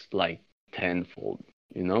odds like tenfold,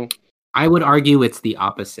 you know? I would argue it's the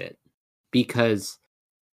opposite because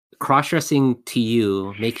cross-dressing to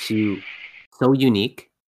you makes you so unique.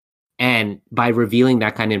 And by revealing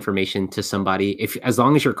that kind of information to somebody, if as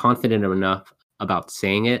long as you're confident enough about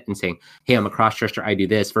saying it and saying, "Hey, I'm a crossdresser, I do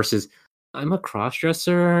this," versus "I'm a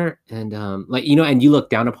crossdresser," and and you look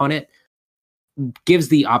down upon it, gives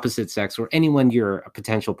the opposite sex or anyone you're a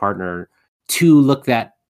potential partner to look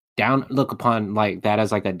upon like that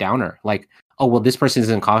as like a downer. Like, oh well, this person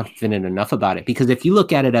isn't confident enough about it. Because if you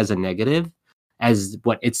look at it as a negative, as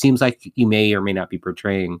what it seems like you may or may not be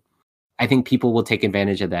portraying, I think people will take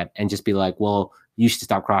advantage of that and just be like, well, you should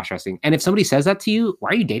stop cross-dressing. And if somebody says that to you, why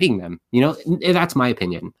are you dating them? You know, that's my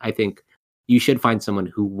opinion. I think you should find someone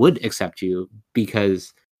who would accept you,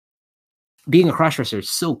 because being a crossdresser is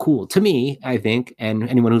so cool to me, I think, and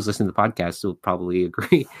anyone who's listening to the podcast will probably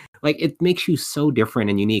agree. Like, it makes you so different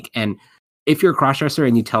and unique. And if you're a crossdresser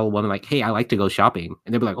and you tell a woman like, hey, I like to go shopping,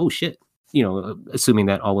 and they'll be like, oh shit, you know, assuming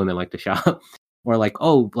that all women like to shop. Or like,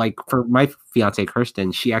 oh, like for my fiance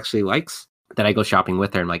Kirsten, she actually likes that I go shopping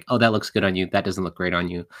with her. And like, oh, that looks good on you. That doesn't look great on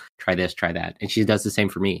you. Try this, try that. And she does the same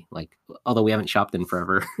for me. Like, although we haven't shopped in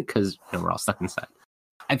forever because we're all stuck inside.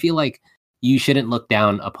 I feel like you shouldn't look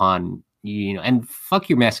down upon, you know, and fuck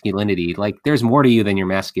your masculinity. Like, there's more to you than your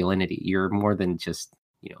masculinity. You're more than just,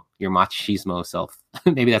 you know, your machismo self.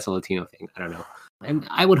 Maybe that's a Latino thing. I don't know. And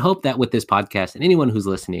I would hope that with this podcast and anyone who's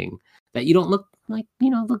listening, that you don't look like, you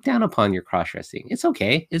know, look down upon your cross-dressing. It's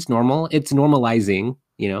okay. It's normal. It's normalizing,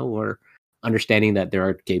 you know, or understanding that there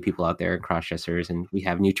are gay people out there and cross-dressers, and we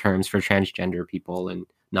have new terms for transgender people and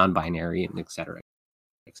non-binary and et cetera,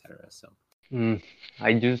 et cetera. So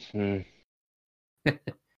I just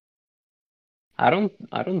I don't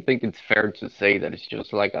think it's fair to say that it's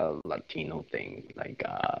just like a Latino thing. Like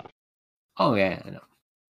oh yeah, I know.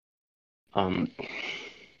 um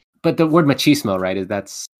But the word machismo, right? Isn't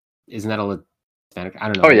that a Hispanic? I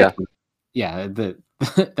don't know. Oh yeah. Yeah, the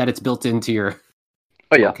that it's built into your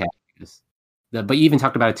Oh yeah. okay. But you even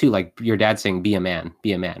talked about it too, like your dad saying, "Be a man,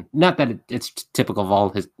 be a man." Not that it's typical of all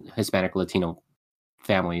his Hispanic Latino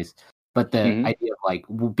families, but the idea of like,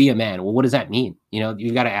 well, be a man. Well, what does that mean? You know,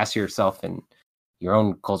 you got to ask yourself and your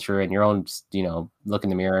own culture and your own, you know, look in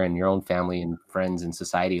the mirror and your own family and friends and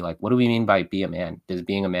society. Like, what do we mean by be a man? Does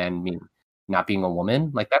being a man mean not being a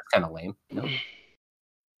woman? Like, that's kind of lame. You know?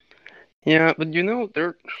 Yeah, but you know,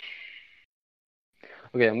 there.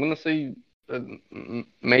 Okay, I'm gonna say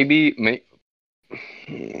maybe.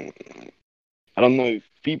 I don't know if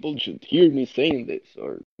people should hear me saying this,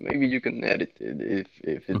 or maybe you can edit it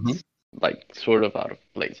if it's like sort of out of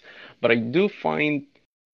place. But I do think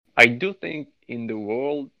in the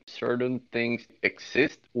world certain things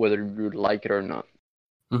exist whether you like it or not,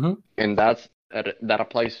 and that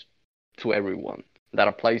applies to everyone. That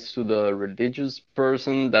applies to the religious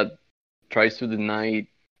person that tries to deny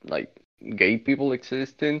like gay people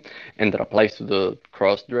existing, and that applies to the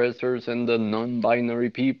cross-dressers and the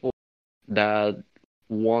non-binary people that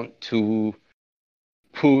want to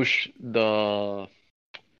push the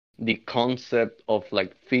concept of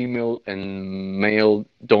like female and male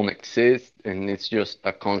don't exist and it's just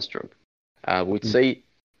a construct. I would say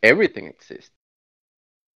everything exists.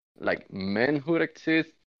 Like manhood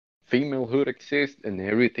exists, femalehood exists, and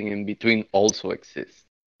everything in between also exists,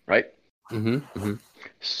 right?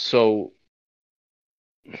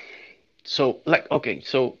 So like, okay,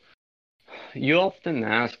 so you often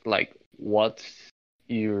ask like, what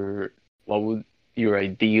would your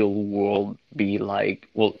ideal world be like?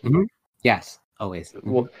 Well, yes, always.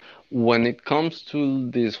 Well, when it comes to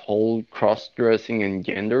this whole cross-dressing and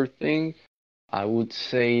gender thing, I would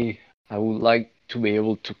say I would like to be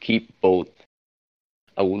able to keep both.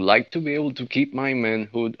 I would like to be able to keep my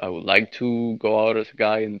manhood. I would like to go out as a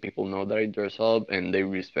guy and people know that I dress up and they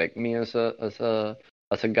respect me as a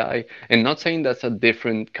guy. And not saying that's a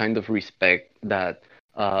different kind of respect that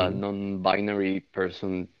a non-binary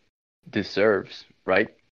person deserves, right?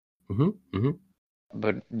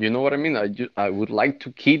 But you know what I mean? I would like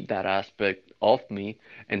to keep that aspect of me,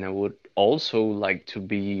 and I would also like to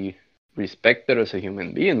be respected as a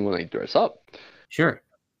human being when I dress up. Sure.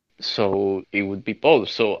 So it would be both.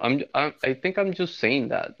 So I think I'm just saying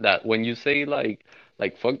that when you say like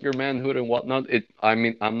fuck your manhood and whatnot, I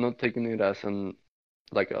mean, I'm not taking it as an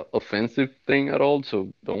like a offensive thing at all.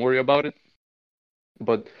 So don't worry about it.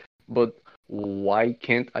 But why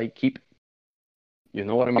can't I keep it? You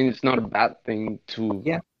know what I mean? It's not a bad thing to.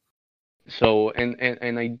 Yeah. So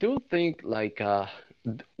and I do think like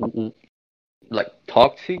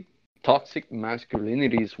toxic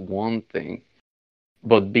masculinity is one thing,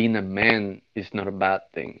 but being a man is not a bad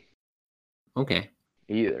thing. Okay.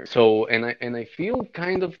 Either. So and I feel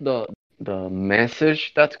kind of the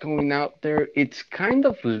message that's going out there, it's kind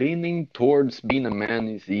of leaning towards being a man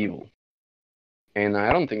is evil. And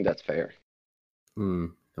I don't think that's fair.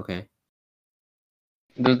 Okay.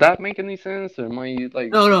 Does that make any sense? Or am I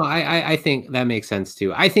like? No. I think that makes sense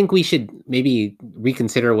too. I think we should maybe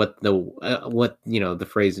reconsider what the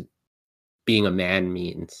phrase "being a man"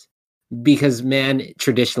 means, because man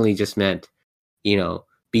traditionally just meant,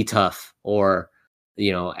 be tough or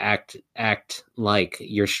act like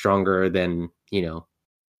you're stronger than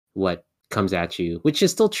what comes at you, which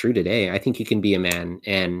is still true today. I think you can be a man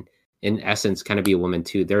and in essence kind of be a woman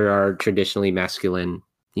too. There are traditionally masculine,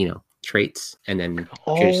 traits, and then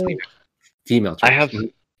traditionally Oh, female I traits. have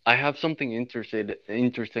I have something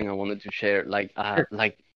interesting I wanted to share. Sure.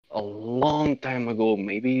 Like a long time ago,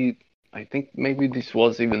 maybe I think maybe this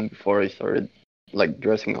was even before I started like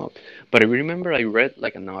dressing up. But I remember I read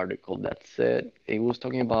like an article that said it was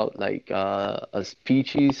talking about like a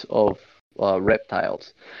species of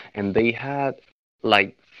reptiles, and they had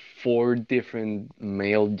like four different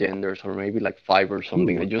male genders, or maybe like five or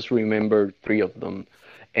something. I Ooh. just remember three of them,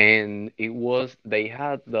 and it was they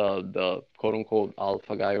had the quote unquote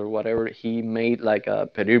alpha guy or whatever. He made like a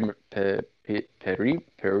perimeter,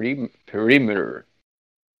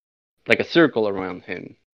 like a circle around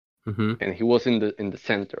him, Mm-hmm. and he was in the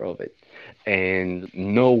center of it, and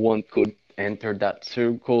no one could enter that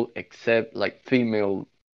circle except like female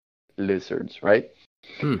lizards, right?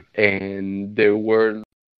 Hmm. And there were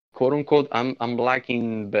quote unquote, I'm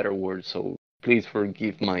lacking better words, so please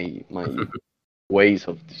forgive my ways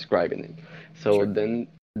of describing it. So Sure.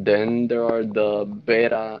 then there are the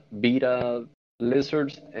beta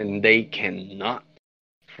lizards, and they cannot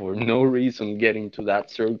for no reason get into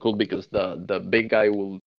that circle because the big guy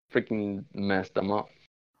will freaking mess them up.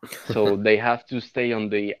 So they have to stay on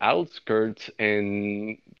the outskirts,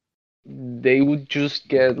 and they would just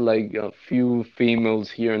get like a few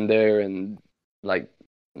females here and there, and like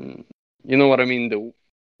mm, you know what I mean.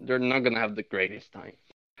 They're not gonna have the greatest time.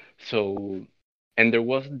 So, and there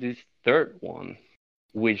was this third one,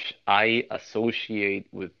 which I associate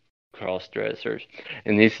with crossdressers,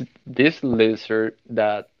 and it's this lizard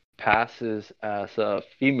that passes as a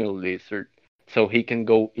female lizard, so he can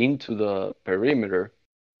go into the perimeter,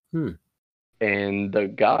 Hmm. and the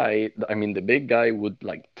guy, I mean the big guy, would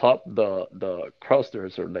like top the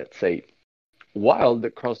crossdresser, let's say, while the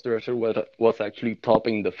crossdresser was actually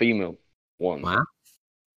topping the female one, Wow.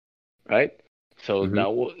 right? So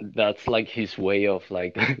Mm-hmm. that's like his way of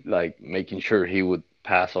like like making sure he would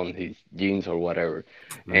pass on his genes or whatever.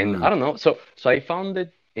 And Mm. I don't know. So I found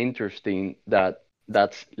it interesting that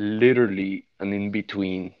that's literally an in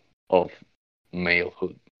between of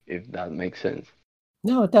malehood, if that makes sense.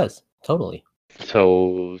 No, it does. Totally.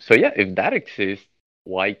 So yeah, if that exists,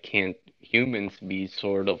 why can't humans be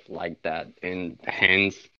sort of like that? And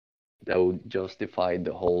hence that would justify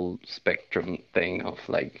the whole spectrum thing of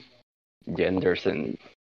like genders and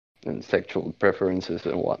sexual preferences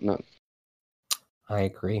and whatnot. I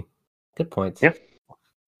agree. Good points. Yeah.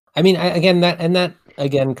 I mean, that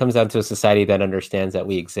again comes down to a society that understands that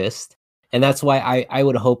we exist, and that's why I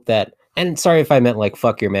would hope that. And sorry if I meant like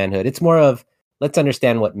fuck your manhood. It's more of let's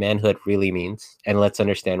understand what manhood really means, and let's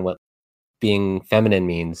understand what being feminine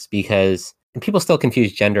means, because and people still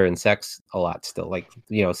confuse gender and sex a lot. Still, like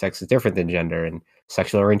sex is different than gender, and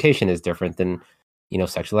sexual orientation is different than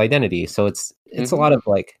sexual identity. So it's a Mm-hmm. lot of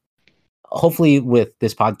like hopefully with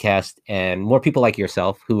this podcast and more people like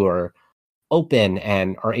yourself who are open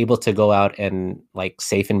and are able to go out and like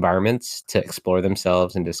safe environments to explore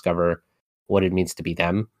themselves and discover what it means to be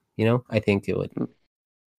them, I think it would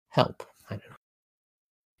help. I don't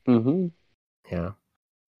Mm-hmm. know. Yeah.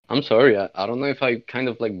 I'm sorry. I don't know if I kind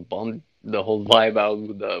of like bummed the whole vibe out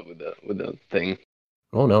with the thing.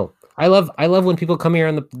 Oh no. I love when people come here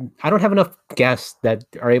I don't have enough guests that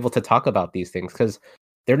are able to talk about these things because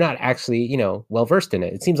they're not actually, well versed in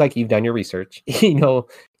it. It seems like you've done your research.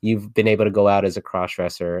 You've been able to go out as a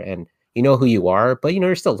cross-dresser and you know who you are, but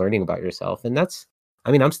you're still learning about yourself. And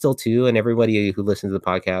I'm still too, and everybody who listens to the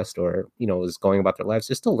podcast or, is going about their lives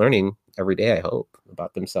is still learning every day, I hope,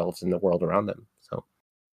 about themselves and the world around them. So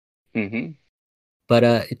Mm-hmm.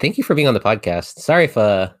 but thank you for being on the podcast. Sorry if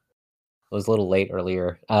I was a little late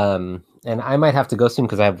earlier. And I might have to go soon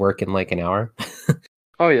because I have work in like an hour.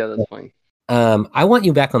 Oh yeah, that's fine. I want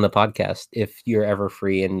you back on the podcast if you're ever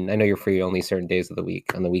free, and I know you're free only certain days of the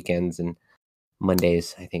week, on the weekends and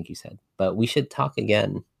Mondays, I think you said. But we should talk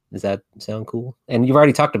again. Does that sound cool? And you've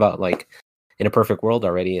already talked about like in a perfect world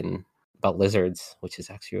already and about lizards, which is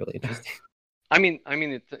actually really interesting. I mean,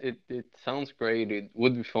 it sounds great. It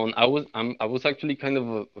would be fun. I was actually kind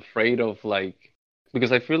of afraid of like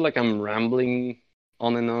because I feel like I'm rambling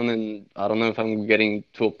on, and I don't know if I'm getting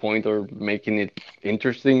to a point or making it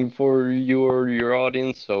interesting for you or your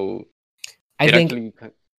audience. So I it think actually,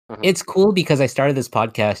 it's cool because I started this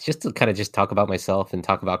podcast just to kind of just talk about myself and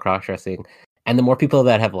talk about cross-dressing. And the more people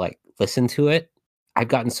that have like listened to it, I've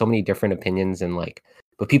gotten so many different opinions and like,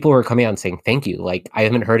 but people were coming out and saying, thank you. Like, I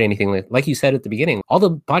haven't heard anything like you said at the beginning, all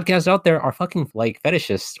the podcasts out there are fucking like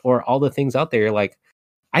fetishists or all the things out there. You're like,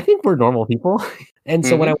 I think we're normal people. And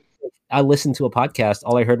so when Mhm. I listened to a podcast,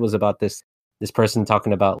 all I heard was about this this person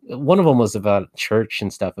talking about, one of them was about church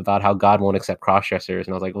and stuff, about how God won't accept crossdressers. And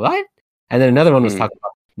I was like, what? And then another one was talking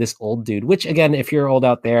about this old dude, which again, if you're old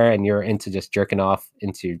out there and you're into just jerking off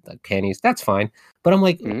into like panties, that's fine. But I'm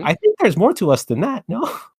like, I think there's more to us than that. No.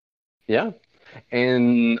 Yeah.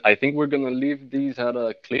 And I think we're gonna leave these at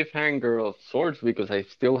a cliffhanger of sorts because I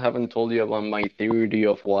still haven't told you about my theory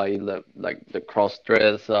of why the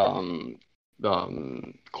cross-dress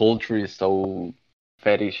culture is so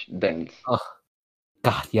fetish dense. Oh,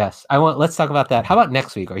 God, yes. Let's talk about that. How about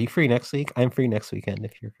next week? Are you free next week? I'm free next weekend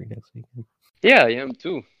if you're free next weekend. Yeah, I am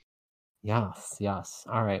too. Yes.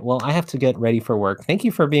 All right. Well, I have to get ready for work. Thank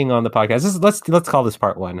you for being on the podcast. Let's call this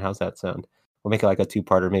part 1. How's that sound? We'll make it like a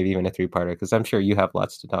 2-parter, maybe even a 3-parter, because I'm sure you have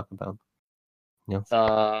lots to talk about. Yeah,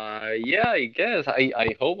 I guess.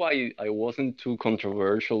 I hope I wasn't too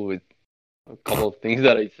controversial with a couple of things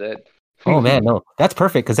that I said. Oh man, no, that's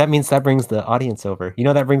perfect because that means that brings the audience over.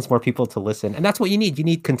 That brings more people to listen, and that's what you need. You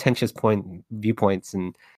need contentious viewpoints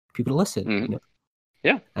and people to listen.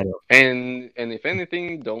 Yeah, I know. And if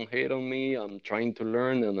anything, don't hate on me. I'm trying to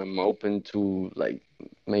learn, and I'm open to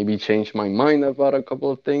maybe change my mind about a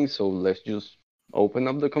couple of things. So let's just open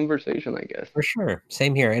up the conversation, I guess. For sure,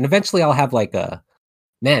 same here. And eventually, I'll have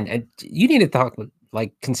and you need to talk.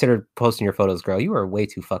 Consider posting your photos, girl. You are way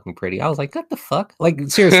too fucking pretty. I was like, what the fuck?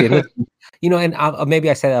 Seriously. And maybe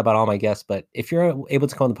I say that about all my guests, but if you're able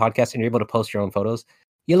to come on the podcast and you're able to post your own photos,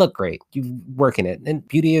 you look great. You work in it. And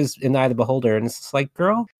beauty is in the eye of the beholder. And it's just like,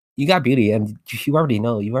 girl, you got beauty. And you already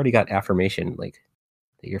know. You've already got affirmation, that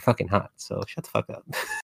you're fucking hot. So shut the fuck up.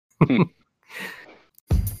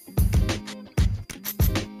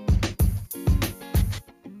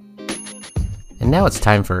 And now it's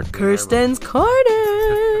time for Kirsten's Corner.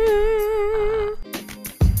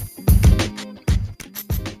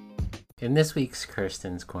 In this week's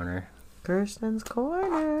Kirsten's Corner.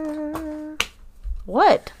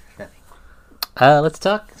 What? Let's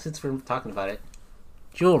talk, since we're talking about it,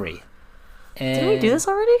 jewelry. Did we do this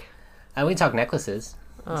already? We talk necklaces.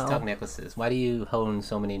 Let's Oh. talk necklaces. Why do you own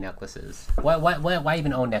so many necklaces? Why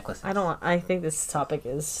even own necklaces? I think this topic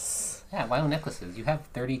is... Yeah, why own necklaces? You have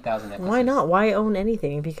 30,000 necklaces. Why not? Why own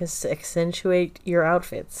anything? Because to accentuate your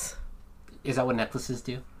outfits. Is that what necklaces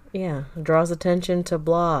do? Yeah, draws attention to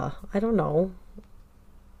blah. I don't know.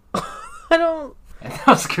 I don't... And that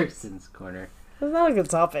was Kirsten's Corner. That's not a good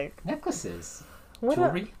topic. Necklaces. What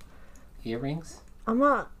Jewelry? Earrings? I'm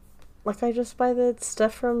not... I just buy the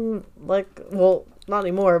stuff from, well, not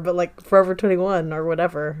anymore, but, Forever 21 or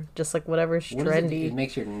whatever. Just, whatever's trendy. It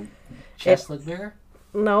makes your chest look bigger?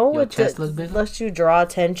 No, Your it chest look bigger? lets you draw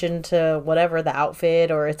attention to whatever the outfit,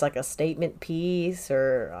 or it's a statement piece,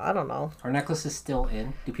 or I don't know. Are necklaces still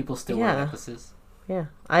in? Do people still wear necklaces? Yeah.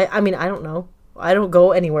 I mean, I don't know. I don't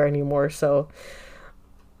go anywhere anymore, so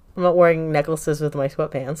I'm not wearing necklaces with my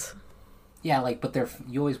sweatpants. Yeah, but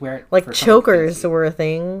you always wear it for chokers were a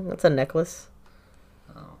thing. That's a necklace.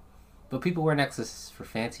 Oh. But people wear necklaces for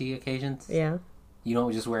fancy occasions? Yeah. You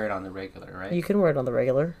don't just wear it on the regular, right? You can wear it on the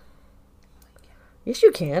regular. Yes,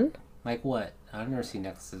 you can. Like what? I've never seen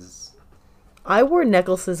necklaces. I wear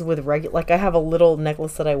necklaces with regular... I have a little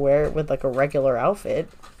necklace that I wear with, a regular outfit.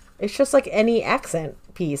 It's just any accent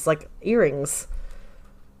piece, earrings.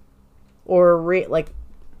 Or,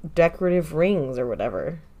 decorative rings or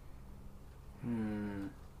whatever.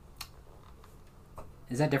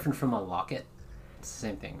 Is that different from a locket? It's the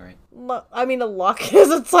same thing, right? I mean, a locket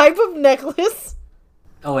is a type of necklace.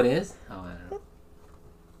 Oh, it is? Oh, I don't know.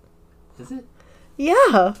 Is it?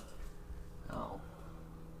 Yeah. Oh.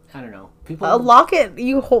 I don't know. A locket,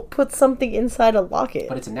 you put something inside a locket.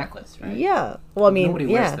 But it's a necklace, right? Yeah. Well, I mean, nobody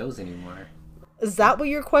wears those anymore. Is that what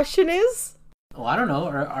your question is? Oh, I don't know.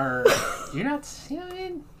 Are you're not,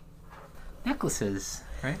 necklaces,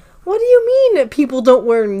 right? What do you mean people don't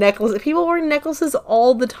wear necklaces? People wear necklaces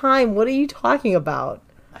all the time. What are you talking about?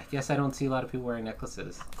 I guess I don't see a lot of people wearing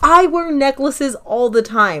necklaces. I wear necklaces all the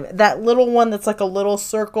time. That little one that's a little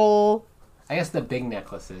circle. I guess the big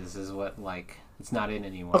necklaces is what, it's not in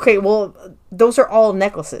anymore. Okay, well, those are all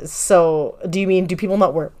necklaces. So, do people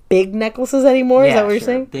not wear big necklaces anymore? Is that what you're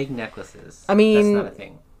saying? Big necklaces. I mean... That's not a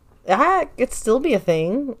thing. It'd still be a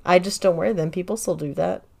thing. I just don't wear them. People still do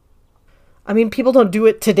that. I mean, people don't do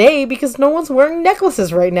it today because no one's wearing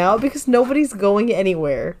necklaces right now because nobody's going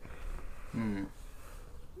anywhere. Are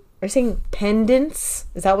you saying pendants?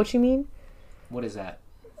 Is that what you mean? What is that?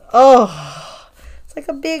 Oh, it's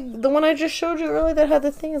the one I just showed you earlier that had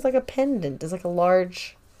the thing is like a pendant. It's like a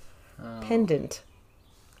large pendant.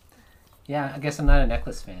 Yeah, I guess I'm not a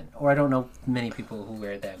necklace fan. Or I don't know many people who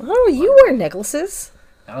wear that. Oh, you wear necklaces.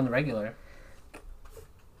 Not on the regular.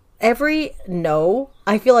 No.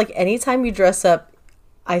 I feel like anytime you dress up,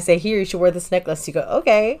 I say, here, you should wear this necklace. You go,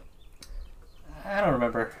 okay. I don't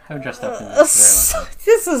remember. I haven't dressed up in this very long time.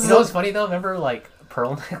 This is... You know what's funny, though? Remember, like,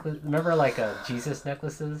 pearl necklace? Remember, like, Jesus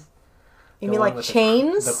necklaces? You mean like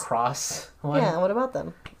chains? The cross one? Yeah, what about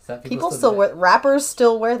them? Is that People still wear... Rappers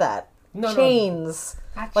still wear that. No, chains.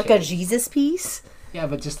 No, like chains. a Jesus piece? Yeah,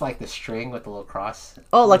 but just like the string with the little cross.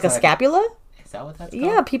 Oh, like a scapula? Is that what that's called?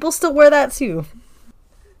 Yeah, people still wear that too.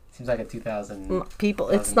 Seems like a 2000. People,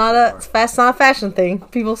 it's not a fashion thing.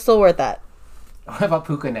 People still wear that. What about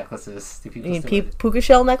puka necklaces? Do people still wear puka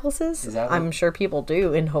shell necklaces? Is that what... I'm sure people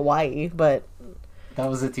do in Hawaii, but... That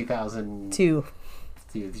was a 2002.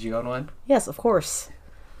 Did you own one? Yes, of course.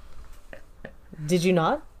 Did you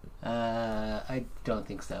not? I don't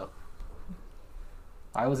think so.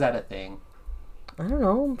 Why was that a thing? I don't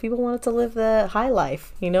know. People wanted to live the high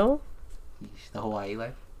life, you know? The Hawaii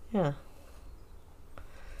life? Yeah.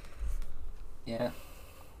 Yeah.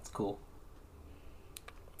 It's cool.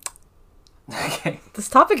 Okay. This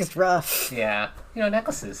topic is rough. Yeah. You know,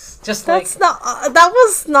 necklaces. Just That's not... that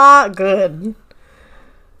was not good.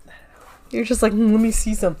 You're just like, let me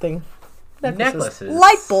see something. Necklaces.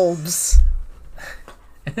 Light bulbs.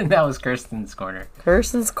 And that was Kirsten's corner.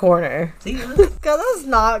 Kirsten's corner. See? God, that's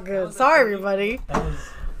not good. Sorry, everybody. That was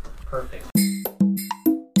perfect.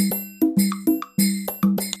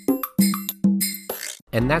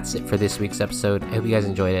 And that's it for this week's episode. I hope you guys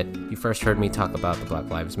enjoyed it. You first heard me talk about the Black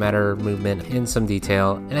Lives Matter movement in some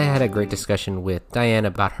detail, and I had a great discussion with Diane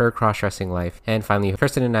about her cross-dressing life, and finally,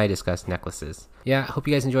 Kirsten and I discussed necklaces. Yeah, I hope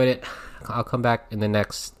you guys enjoyed it. I'll come back in the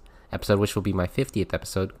next episode, which will be my 50th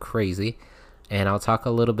episode. Crazy. And I'll talk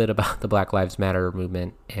a little bit about the Black Lives Matter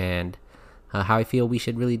movement and how I feel we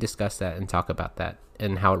should really discuss that and talk about that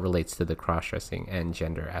and how it relates to the cross-dressing and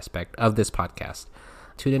gender aspect of this podcast.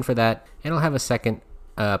 Tune in for that, and I'll have a second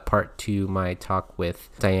part to my talk with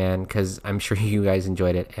Diane because I'm sure you guys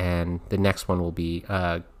enjoyed it, and the next one will be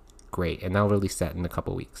great, and I'll release that in a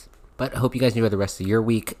couple weeks. But I hope you guys enjoy the rest of your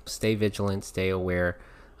week. Stay vigilant, stay aware.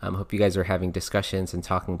 Hope you guys are having discussions and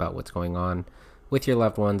talking about what's going on with your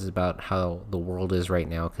loved ones about how the world is right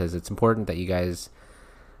now, because it's important that you guys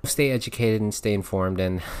stay educated and stay informed,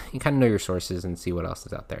 and you kind of know your sources and see what else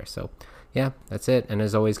is out there. So yeah, that's it. And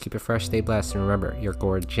as always, keep it fresh, stay blessed, and remember, you're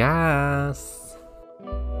gorgeous.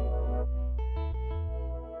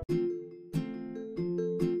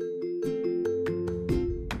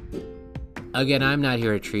 Again, I'm not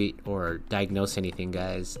here to treat or diagnose anything,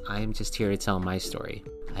 guys. I am just here to tell my story.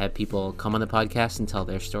 I have people come on the podcast and tell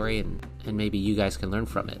their story, and maybe you guys can learn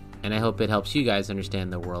from it. And I hope it helps you guys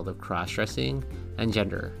understand the world of cross-dressing and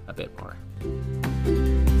gender a bit more.